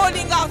 We are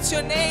calling out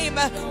your name.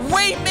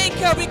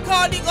 Waymaker, we're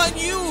calling on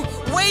you.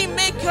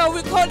 Waymaker,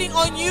 we're calling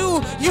on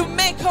you. You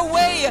make a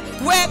way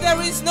where there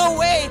is no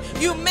way.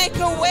 You make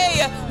a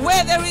way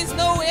where there is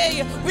no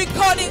way. We're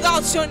calling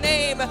out your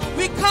name.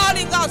 We're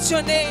calling out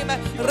your name.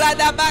 We're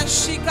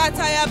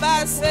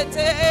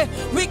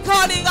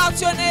calling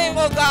out your name,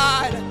 oh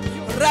God.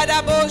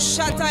 Radabo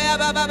Shataya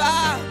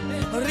Baba.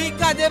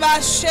 Rika Deba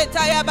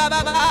Shetaya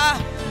Baba.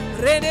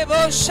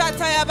 Renebo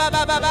Shataya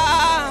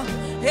Baba.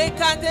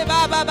 Ekande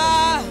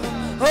Baba.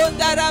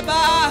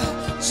 Ondaraba.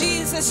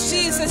 Jesus,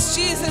 Jesus,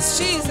 Jesus,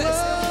 Jesus.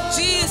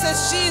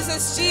 Jesus,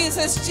 Jesus,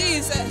 Jesus,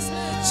 Jesus.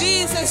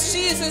 Jesus,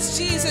 Jesus,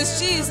 Jesus,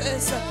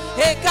 Jesus.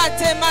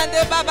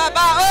 Ekatemande Baba.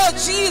 Oh,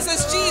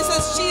 Jesus,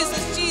 Jesus,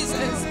 Jesus,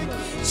 Jesus.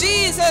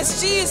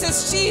 Jesus,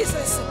 Jesus,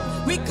 Jesus.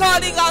 We're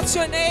calling out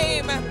your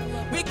name.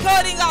 We're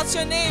calling out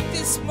your name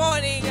this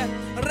morning.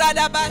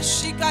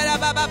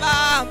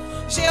 Radabashikara.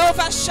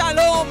 Jehovah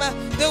Shalom,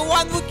 the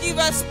one who gives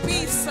us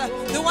peace,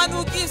 the one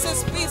who gives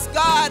us peace,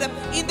 God,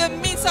 in the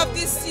midst of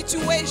this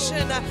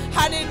situation.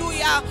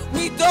 Hallelujah.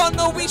 We don't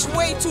know which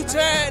way to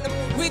turn.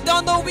 We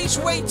don't know which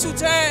way to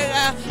turn.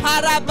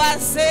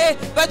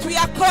 But we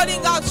are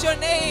calling out your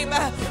name.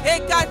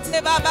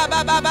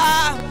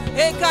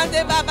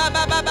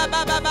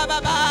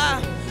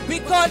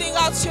 We're calling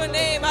out your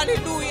name.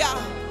 Hallelujah.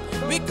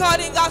 We're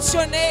calling out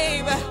your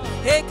name.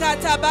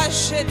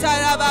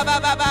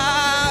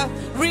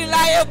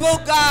 Reliable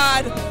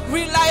God,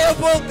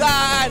 reliable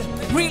God,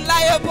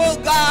 reliable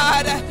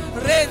God.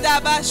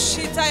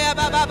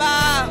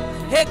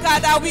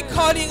 We're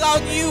calling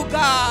on you,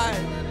 God.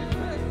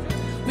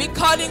 We're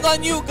calling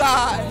on you,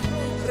 God.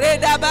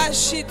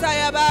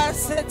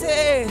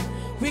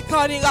 We're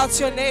calling out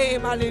your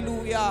name.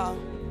 Hallelujah.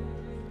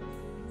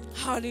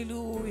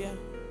 Hallelujah.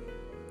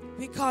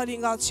 We're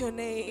calling out your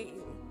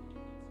name.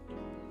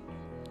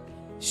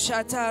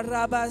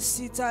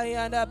 Shatarabasita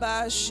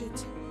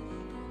Yandabashit.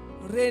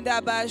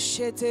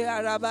 Redabashete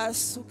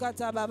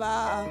Arabasukata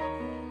Baba.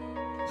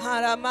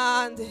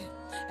 Haramande.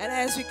 And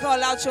as we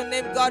call out your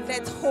name, God,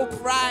 let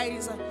hope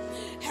rise.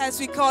 As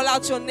we call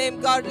out your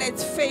name, God, let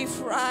faith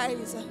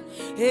rise.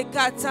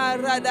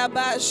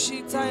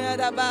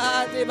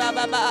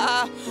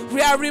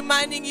 We are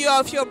reminding you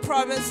of your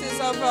promises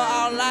over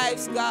our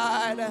lives,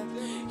 God.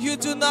 You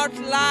do not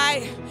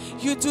lie.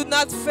 You do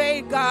not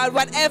fail, God.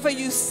 Whatever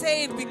you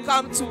say, it will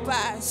come to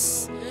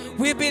pass.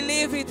 We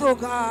believe it, oh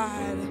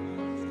God.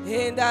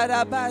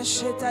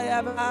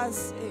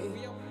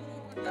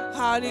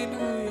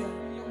 Hallelujah.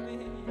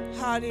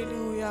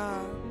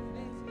 Hallelujah.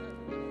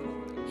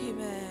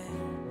 Amen.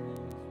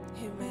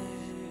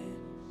 Amen.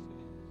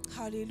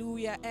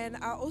 Hallelujah. And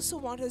I also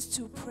want us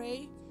to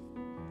pray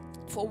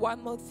for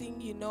one more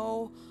thing. You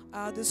know,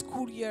 the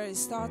school year is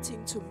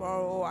starting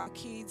tomorrow. Our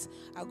kids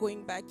are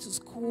going back to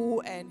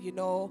school, and you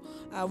know,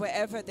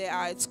 wherever they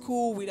are at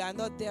school, we are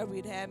not there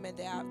with them, and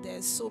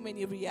there's so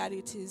many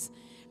realities.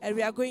 And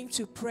we are going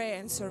to pray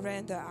and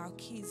surrender our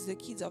kids, the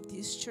kids of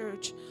this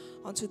church,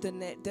 onto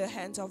the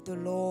hands of the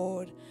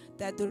Lord,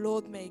 that the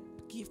Lord may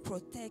give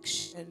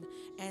protection,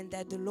 and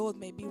that the Lord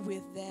may be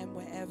with them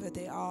wherever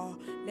they are.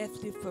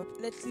 Let's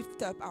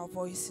lift up our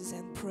voices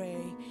and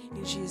pray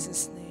in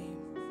Jesus' name.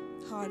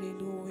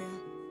 Hallelujah.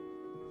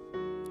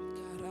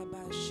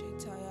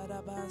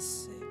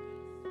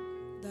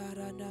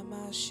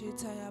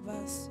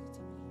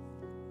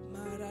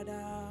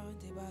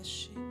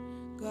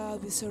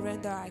 God, we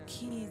surrender our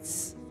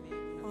kids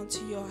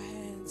onto your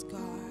hands, God.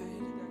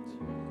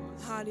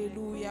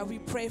 Hallelujah. We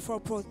pray for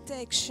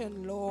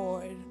protection,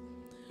 Lord.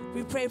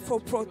 We pray for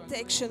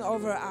protection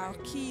over our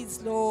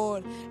kids,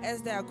 Lord,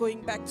 as they are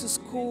going back to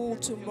school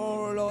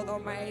tomorrow, Lord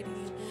Almighty.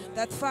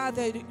 That,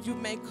 Father, you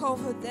may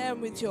cover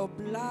them with your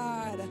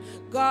blood.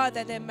 God,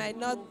 that they might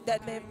not,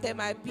 that they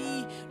might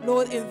be,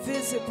 Lord,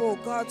 invisible,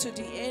 God, to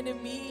the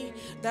enemy.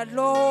 That,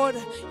 Lord,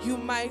 you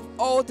might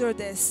order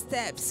their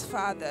steps,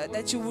 Father.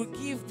 That you will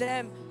give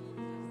them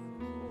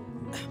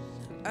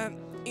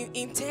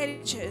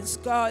intelligence,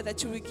 God,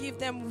 that you will give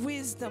them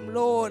wisdom,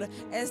 Lord,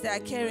 as they are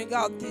carrying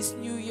out this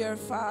new year,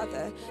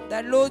 Father.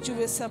 That, Lord, you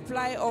will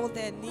supply all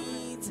their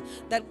needs.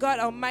 That, God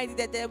Almighty,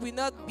 that they will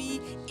not be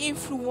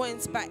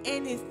influenced by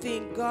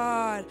anything,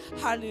 God,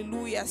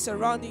 hallelujah,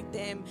 surrounding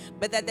them,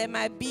 but that they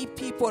might be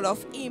people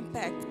of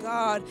impact,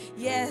 God.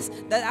 Yes,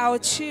 that our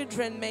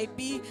children may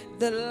be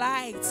the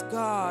light,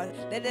 God,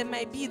 that they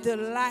might be the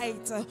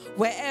light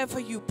wherever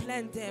you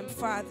plant them,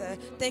 Father.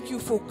 Thank you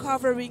for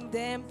covering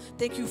them.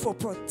 Thank you for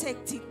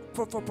protecting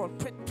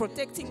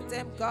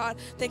them, God.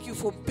 Thank you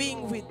for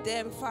being with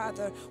them,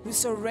 Father. We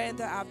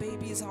surrender our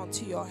babies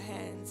onto your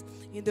hands.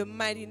 In the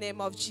mighty name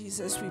of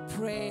Jesus, we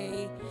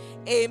pray.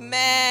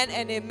 Amen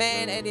and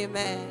amen and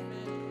amen.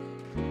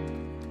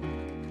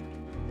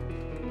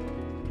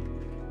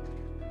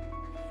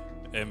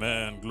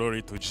 Amen.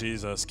 Glory to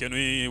Jesus. Can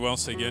we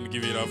once again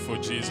give it up for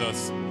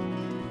Jesus?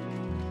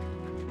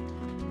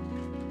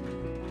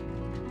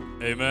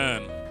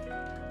 Amen.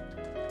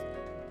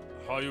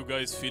 How are you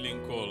guys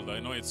feeling cold? I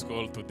know it's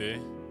cold today.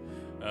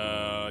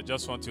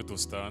 Just want you to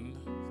stand.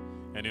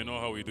 And you know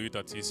how we do it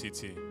at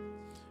ECT.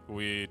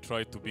 We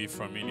try to be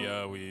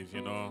familiar with,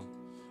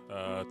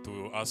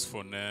 to ask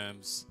for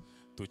names,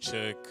 to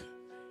check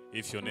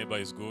if your neighbor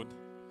is good.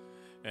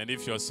 And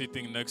if you're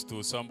sitting next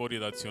to somebody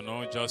that you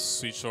know, just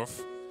switch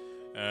off.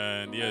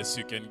 And yes,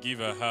 you can give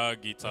a hug.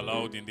 It's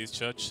allowed in this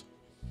church.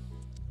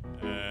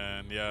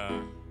 And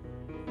yeah.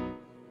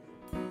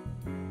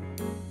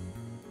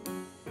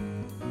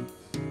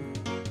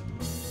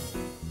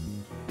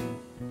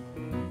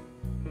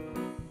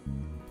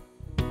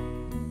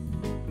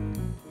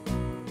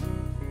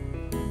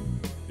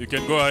 You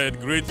can go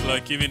ahead, greet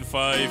like even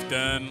 5,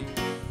 10,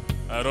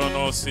 I don't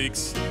know,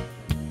 6.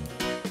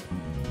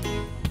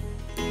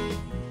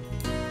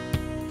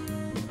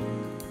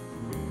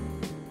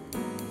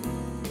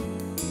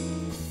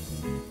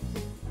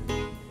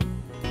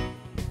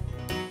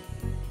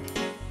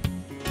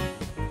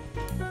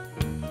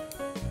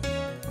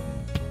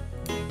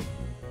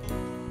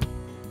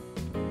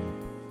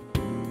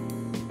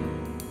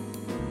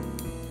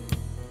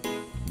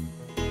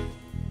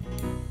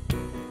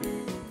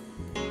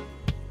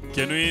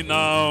 Can we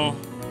now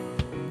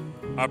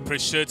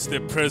appreciate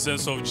the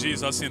presence of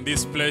Jesus in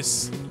this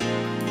place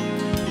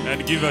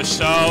and give a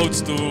shout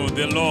to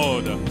the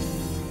Lord?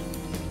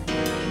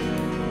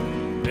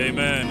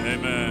 Amen,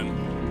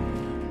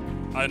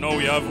 amen. I know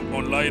we have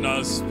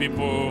onliners,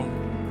 people.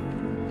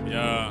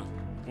 Yeah,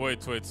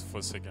 wait for a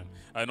second.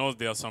 I know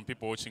there are some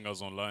people watching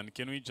us online.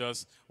 Can we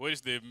just, where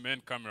is the main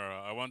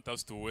camera? I want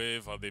us to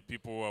wave at the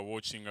people who are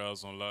watching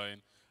us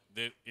online.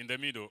 In the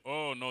middle.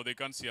 Oh, no, they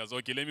can't see us.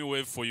 Okay, let me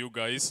wave for you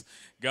guys.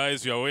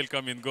 Guys, you are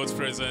welcome in God's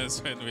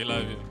presence and we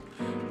love you.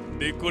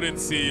 They couldn't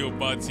see you,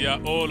 but yeah,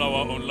 all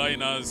our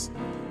onliners,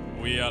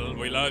 we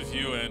love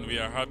you and we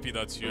are happy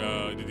that you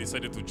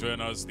decided to join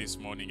us this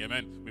morning.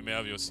 Amen. We may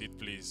have your seat,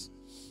 please.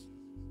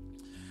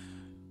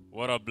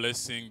 What a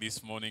blessing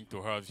this morning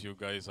to have you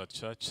guys at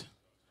church.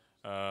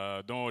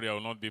 Don't worry, I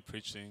will not be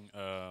preaching.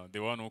 The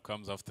one who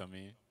comes after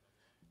me,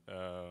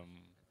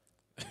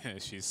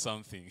 she's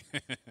something.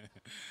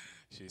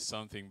 She's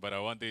something. But I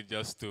wanted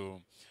just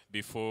to,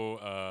 before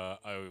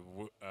I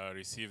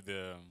receive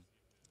the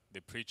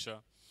preacher,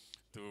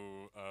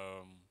 to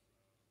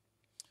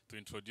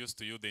introduce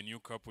to you the new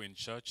couple in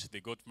church. They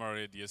got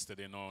married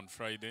yesterday, no, on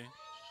Friday.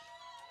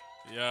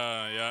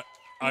 Yeah.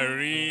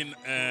 Irene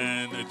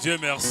and Dieu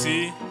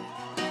merci.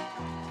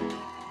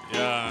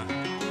 Yeah.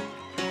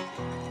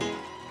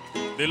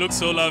 They look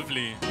so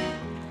lovely.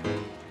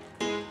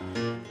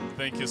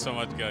 Thank you so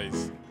much,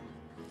 guys.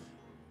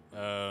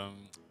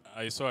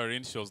 I saw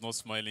Irene, she was not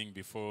smiling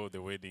before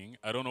the wedding.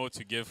 I don't know what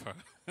you gave her.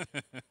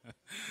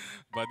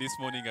 But this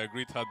morning I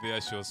greet her there,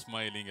 she was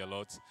smiling a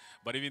lot.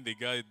 But even the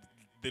guy,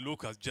 the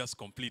look has just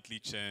completely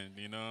changed,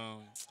 you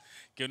know.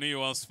 Can we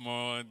once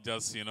more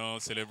just,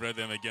 celebrate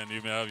them again?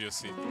 You may have your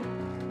seat.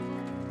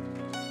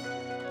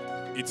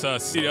 It's a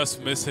serious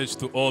message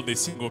to all the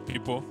single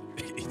people.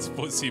 It's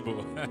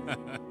possible.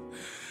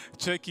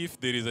 Check if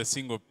there is a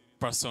single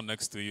person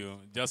next to you.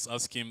 Just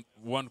ask him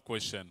one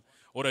question.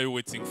 What are you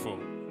waiting for?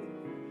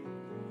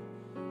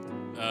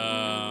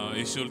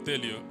 He should tell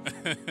you.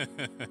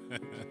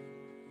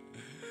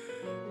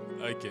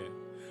 Okay.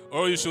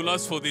 Or you should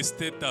ask for the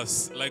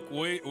status. Like,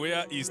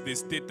 where is the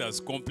status?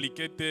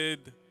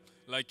 Complicated,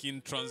 like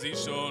in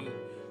transition,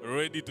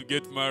 ready to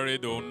get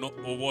married or not,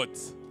 or what?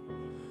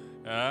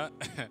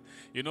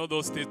 You know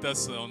those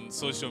status on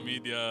social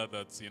media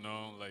that's,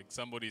 like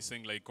somebody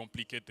saying like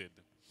complicated.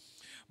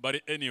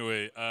 But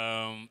anyway,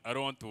 I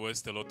don't want to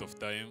waste a lot of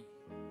time.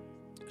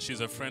 She's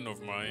a friend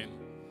of mine.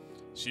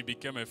 She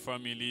became a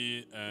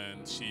family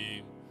and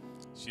she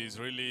she's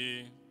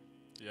really,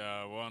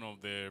 yeah, one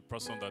of the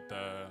person that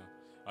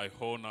I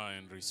honor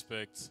and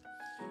respect.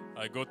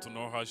 I got to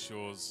know her. She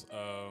was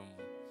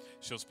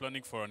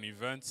planning for an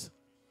event,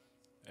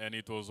 and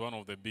it was one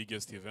of the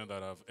biggest events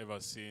that I've ever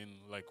seen.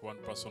 Like one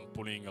person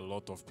pulling a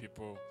lot of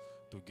people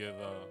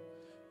together.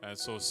 And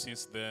so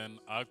since then,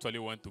 I actually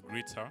went to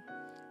greet her,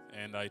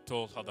 and I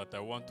told her that I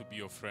want to be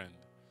your friend.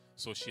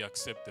 So she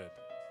accepted,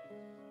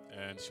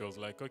 and she was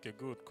like, "Okay,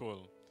 good,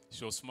 cool."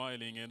 She was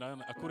smiling, and I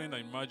couldn't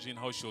imagine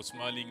how she was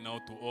smiling now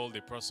to all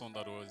the person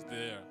that was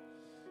there.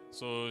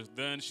 So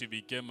then she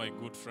became my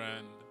good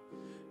friend,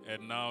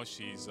 and now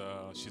she's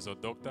a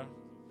doctor.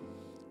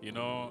 You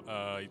know,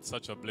 it's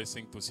such a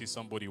blessing to see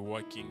somebody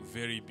working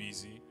very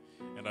busy,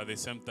 and at the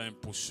same time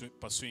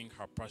pursuing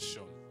her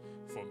passion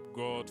for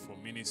God, for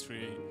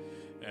ministry.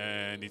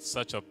 And it's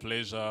such a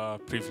pleasure,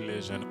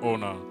 privilege, and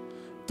honor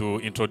to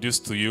introduce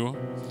to you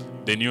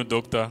the new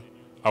doctor,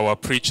 our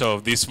preacher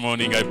of this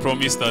morning. I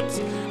promise that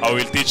I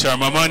will teach her.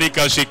 Mama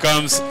Nika, she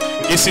comes.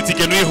 Cité,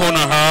 can we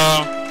honor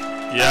her?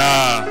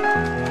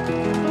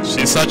 Yeah.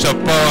 She's such a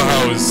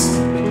powerhouse.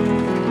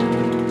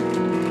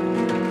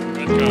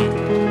 Welcome.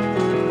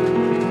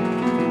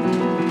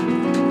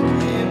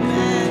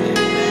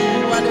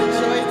 Amen. What a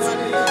joy to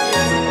be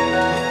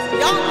here.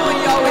 Y'all know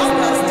you always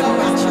does too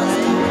much,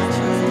 right?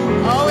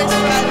 Always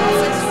try,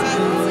 always try.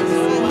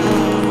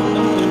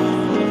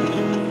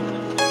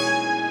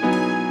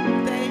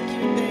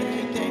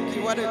 Thank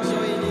you. What a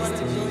joy it is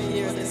to be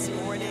here this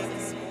morning.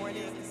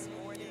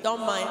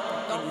 Don't mind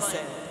when you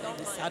say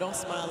I don't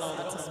smile all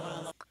the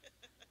time.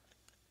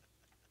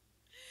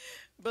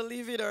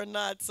 Believe it or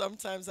not,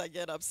 sometimes I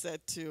get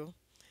upset too.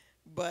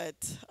 But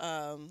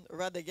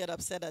rather get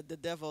upset at the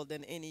devil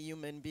than any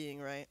human being,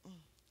 right?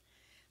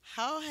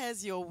 How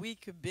has your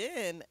week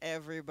been,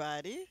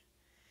 everybody?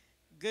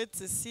 Good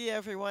to see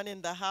everyone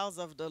in the house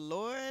of the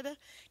Lord.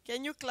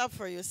 Can you clap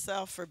for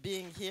yourself for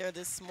being here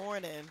this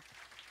morning?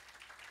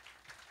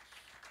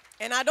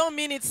 And I don't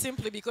mean it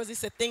simply because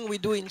it's a thing we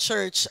do in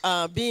church.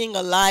 Being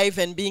alive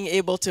and being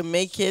able to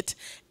make it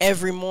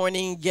every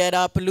morning, get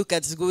up, look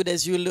as good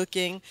as you're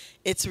looking,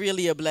 it's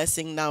really a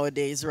blessing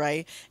nowadays,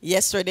 right?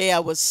 Yesterday I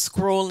was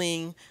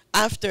scrolling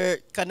after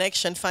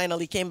connection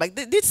finally came back.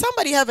 Did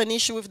somebody have an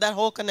issue with that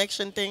whole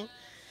connection thing?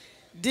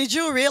 Did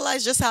you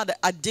realize just how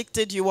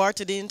addicted you are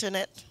to the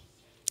internet?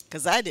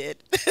 Because I did.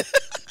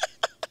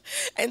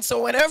 And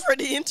so whenever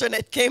the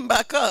internet came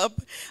back up,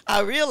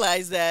 I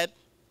realized that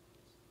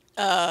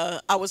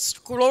I was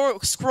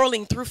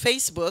scrolling through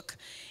Facebook,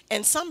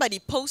 and somebody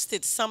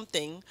posted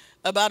something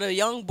about a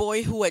young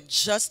boy who had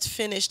just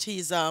finished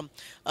his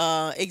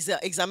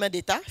examen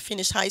d'état,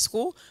 finished high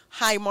school,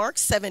 high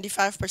marks,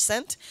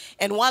 75%.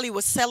 And while he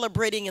was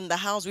celebrating in the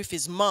house with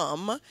his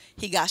mom,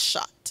 he got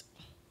shot.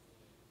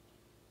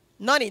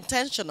 Not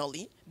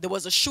intentionally. There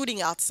was a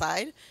shooting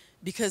outside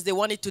because they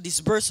wanted to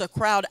disperse a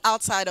crowd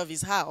outside of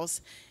his house,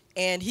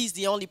 and he's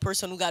the only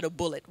person who got a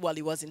bullet while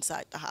he was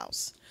inside the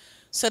house.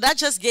 So that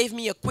just gave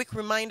me a quick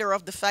reminder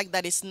of the fact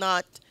that it's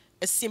not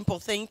a simple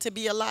thing to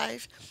be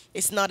alive.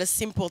 It's not a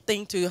simple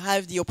thing to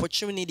have the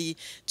opportunity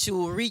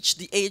to reach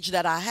the age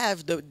that I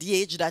have, the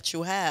age that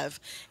you have,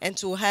 and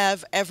to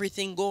have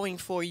everything going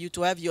for you,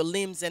 to have your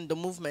limbs and the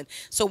movement.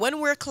 So when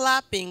we're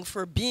clapping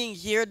for being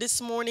here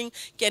this morning,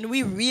 can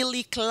we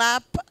really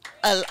clap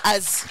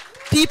as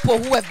people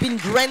who have been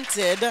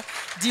granted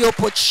the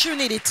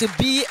opportunity to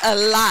be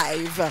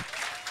alive?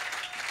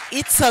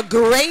 It's a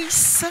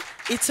grace.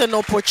 It's an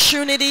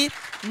opportunity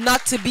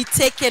not to be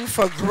taken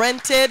for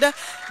granted.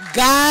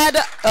 God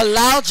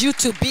allowed you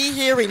to be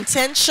here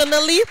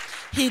intentionally.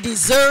 He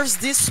deserves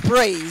this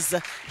praise.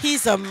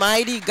 He's a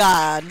mighty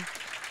God.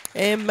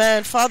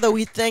 Amen. Father,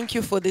 we thank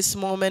you for this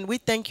moment. We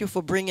thank you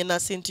for bringing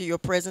us into your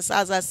presence.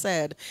 As I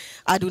said,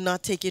 I do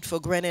not take it for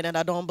granted, and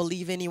I don't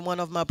believe any one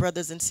of my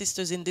brothers and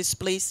sisters in this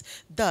place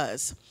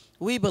does.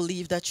 We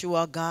believe that you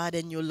are God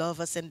and you love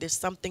us, and there's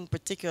something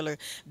particular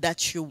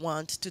that you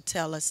want to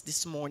tell us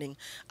this morning.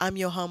 I'm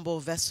your humble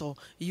vessel.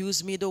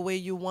 Use me the way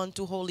you want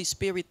to, Holy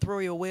Spirit. Throw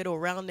your weight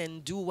around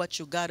and do what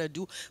you got to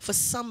do for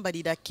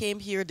somebody that came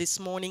here this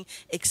morning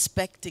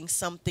expecting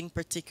something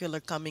particular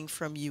coming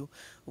from you.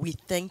 We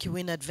thank you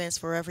in advance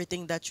for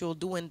everything that you'll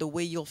do and the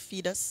way you'll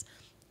feed us.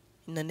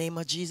 In the name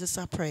of Jesus,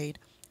 I prayed.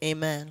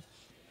 Amen.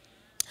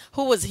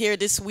 Who was here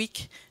this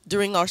week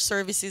during our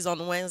services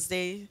on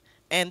Wednesday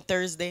and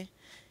Thursday?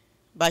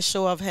 By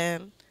show of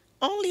hand.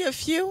 Only a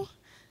few?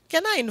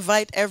 Can I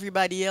invite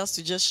everybody else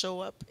to just show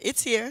up?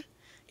 It's here.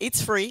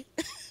 It's free.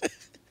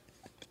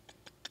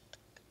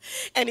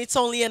 And it's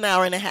only an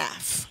hour and a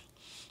half.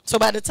 So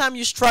by the time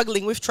you're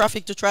struggling with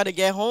traffic to try to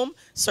get home,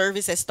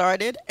 service has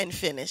started and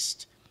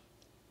finished.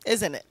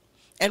 Isn't it?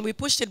 And we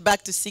pushed it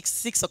back to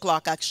 6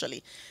 o'clock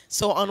actually.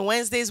 So on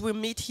Wednesdays we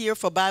meet here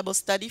for Bible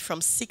study from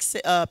 6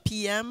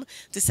 p.m.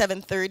 to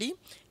 7:30.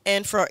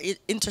 And for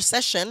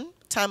intercession,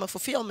 time of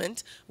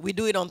fulfillment, we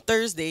do it on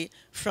Thursday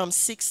from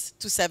 6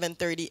 to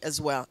 7:30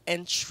 as well.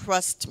 And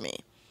trust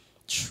me,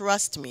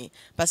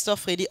 Pastor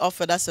Freddy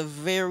offered us a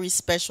very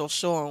special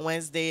show on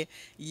Wednesday.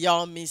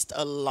 Y'all missed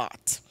a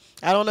lot.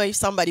 I don't know if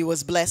somebody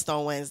was blessed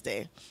on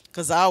Wednesday,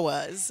 because I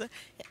was.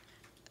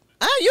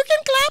 You can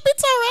clap,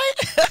 it's all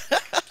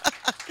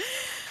right.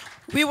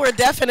 We were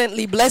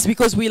definitely blessed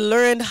because we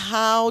learned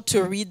how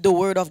to read the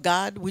Word of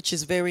God, which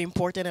is very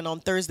important. And on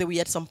Thursday, we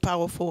had some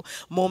powerful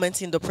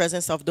moments in the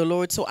presence of the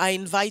Lord. So I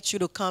invite you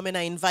to come, and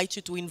I invite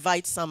you to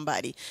invite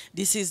somebody.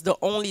 This is the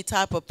only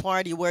type of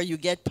party where you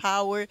get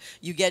power,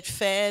 you get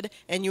fed,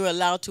 and you're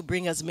allowed to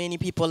bring as many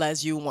people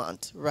as you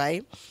want,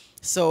 right?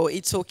 So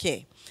it's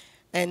okay.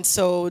 And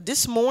so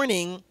this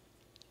morning,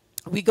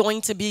 we're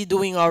going to be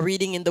doing our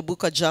reading in the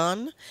book of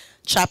John,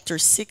 chapter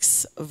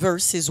 6,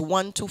 verses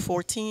 1 to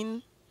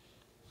 14.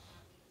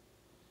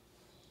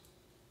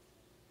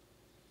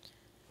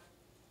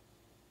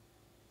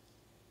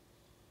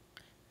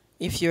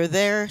 If you're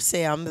there,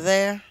 say, I'm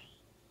there.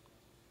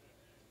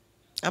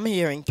 I'm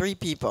hearing 3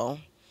 people.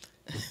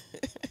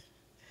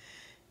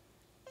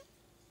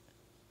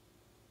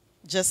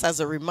 Just as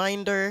a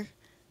reminder,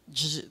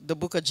 the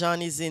book of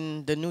John is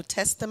in the New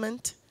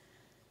Testament.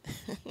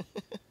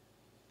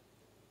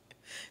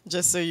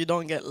 Just so you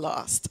don't get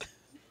lost.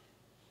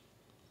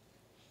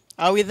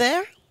 Are we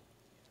there?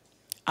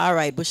 All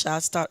right, but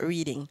I'll start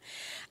reading.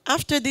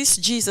 After this,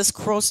 Jesus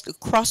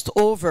crossed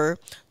over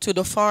to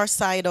the far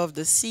side of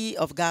the Sea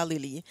of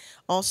Galilee,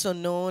 also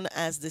known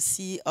as the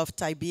Sea of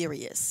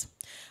Tiberias.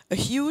 A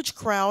huge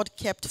crowd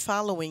kept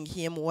following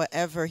him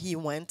wherever he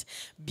went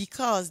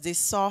because they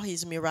saw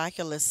his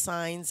miraculous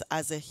signs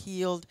as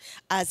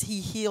he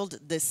healed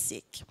the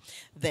sick.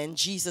 Then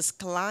Jesus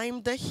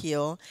climbed the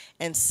hill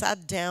and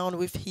sat down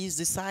with his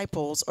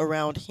disciples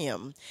around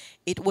him.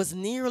 It was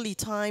nearly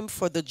time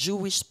for the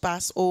Jewish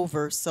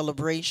Passover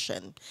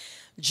celebration.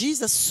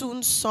 Jesus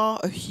soon saw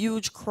a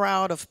huge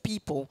crowd of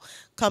people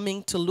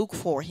coming to look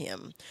for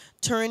him.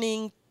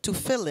 Turning to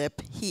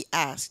Philip, he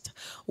asked,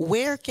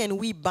 "Where can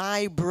we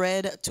buy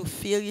bread to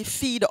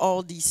feed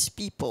all these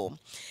people?"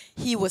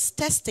 He was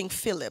testing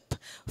Philip,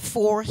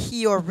 for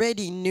he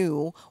already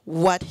knew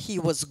what he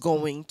was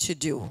going to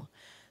do.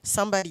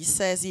 Somebody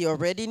says he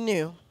already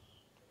knew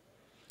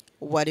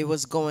what he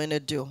was going to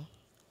do.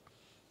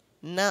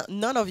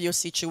 None of your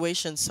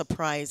situations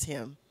surprise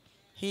him.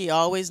 He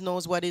always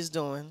knows what he's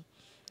doing,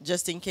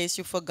 just in case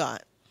you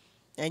forgot.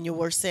 And you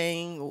were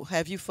saying,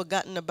 have you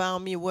forgotten about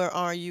me? Where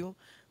are you?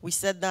 We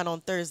said that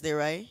on Thursday,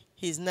 right?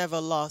 He's never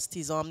lost.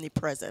 He's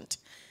omnipresent.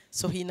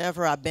 So he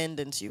never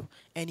abandons you.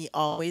 And he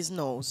always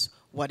knows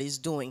what he's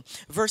doing.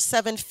 Verse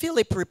 7,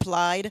 Philip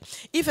replied,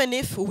 "Even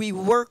if we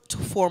worked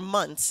for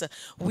months,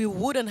 we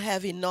wouldn't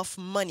have enough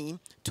money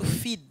to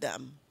feed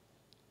them."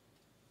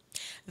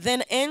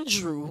 Then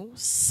Andrew,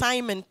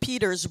 Simon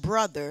Peter's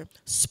brother,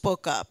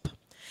 spoke up.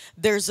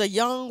 "There's a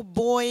young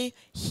boy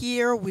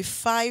here with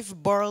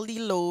 5 barley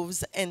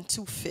loaves and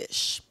 2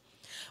 fish.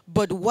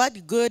 But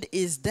what good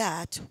is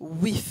that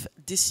with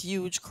this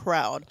huge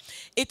crowd?"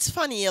 It's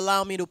funny,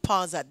 allow me to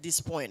pause at this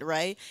point,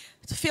 right?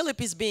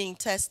 Philip is being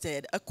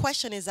tested. A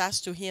question is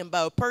asked to him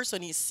by a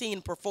person he's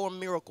seen perform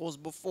miracles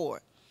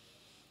before.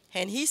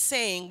 And he's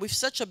saying, with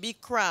such a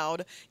big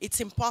crowd, it's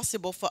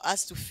impossible for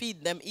us to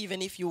feed them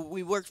even if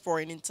we worked for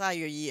an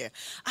entire year.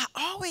 I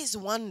always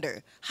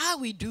wonder how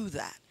we do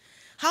that.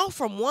 How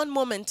from one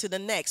moment to the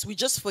next, we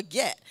just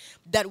forget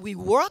that we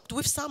worked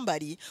with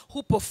somebody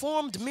who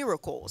performed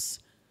miracles.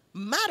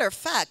 Matter of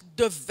fact,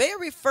 the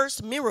very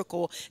first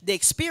miracle they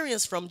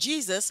experienced from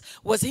Jesus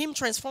was him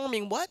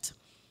transforming what?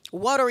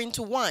 Water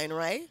into wine,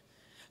 right?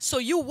 So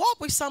you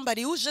walk with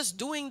somebody who's just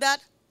doing that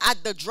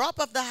at the drop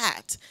of the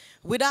hat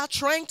without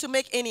trying to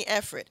make any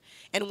effort.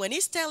 And when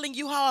he's telling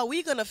you, how are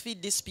we going to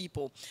feed these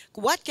people?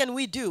 What can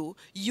we do?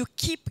 You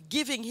keep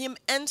giving him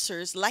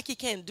answers like he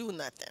can't do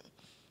nothing.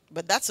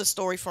 But that's a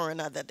story for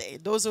another day.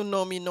 Those who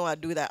know me know I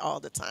do that all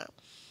the time.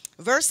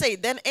 Verse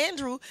 8, then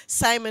Andrew,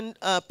 Simon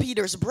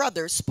Peter's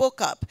brother,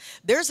 spoke up.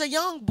 "There's a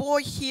young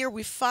boy here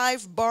with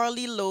 5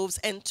 barley loaves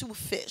and 2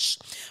 fish.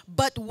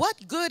 But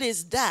what good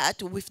is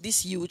that with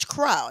this huge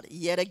crowd?"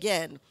 Yet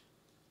again,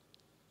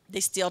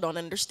 they still don't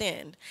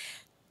understand.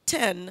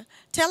 10,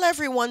 "Tell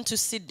everyone to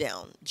sit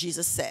down,"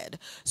 Jesus said.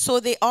 So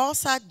they all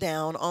sat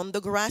down on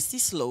the grassy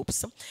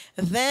slopes.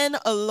 Then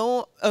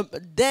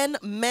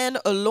men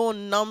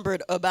alone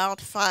numbered about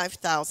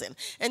 5,000.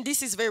 And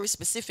this is very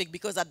specific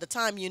because at the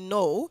time,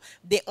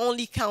 they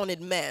only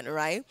counted men,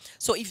 right?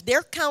 So if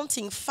they're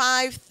counting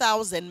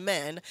 5,000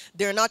 men,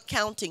 they're not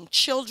counting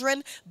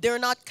children, they're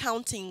not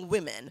counting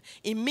women.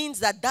 It means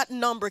that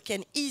number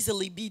can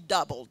easily be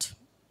doubled.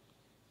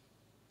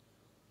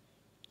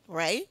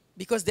 Right?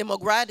 Because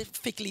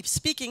demographically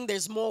speaking,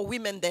 there's more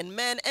women than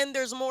men, and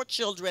there's more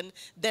children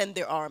than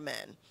there are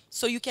men.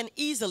 So you can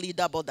easily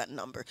double that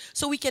number.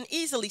 So we can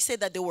easily say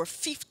that there were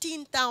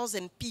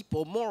 15,000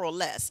 people, more or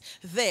less,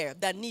 there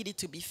that needed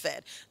to be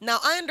fed. Now,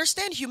 I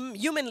understand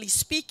humanly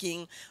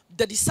speaking,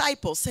 the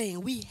disciples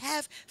saying, we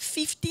have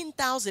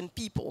 15,000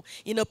 people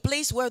in a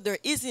place where there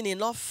isn't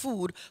enough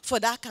food for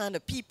that kind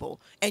of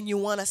people, and you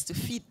want us to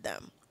feed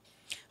them.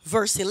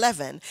 Verse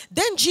 11,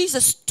 then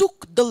Jesus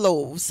took the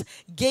loaves,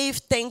 gave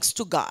thanks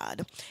to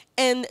God,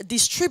 and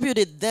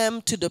distributed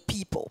them to the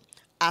people.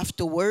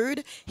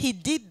 afterward, he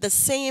did the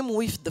same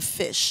with the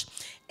fish.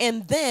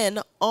 And then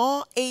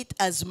all ate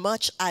as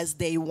much as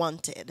they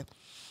wanted.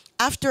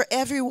 After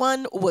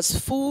everyone was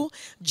full,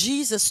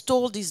 Jesus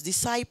told his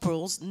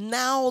disciples,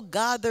 "Now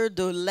gather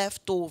the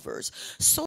leftovers, so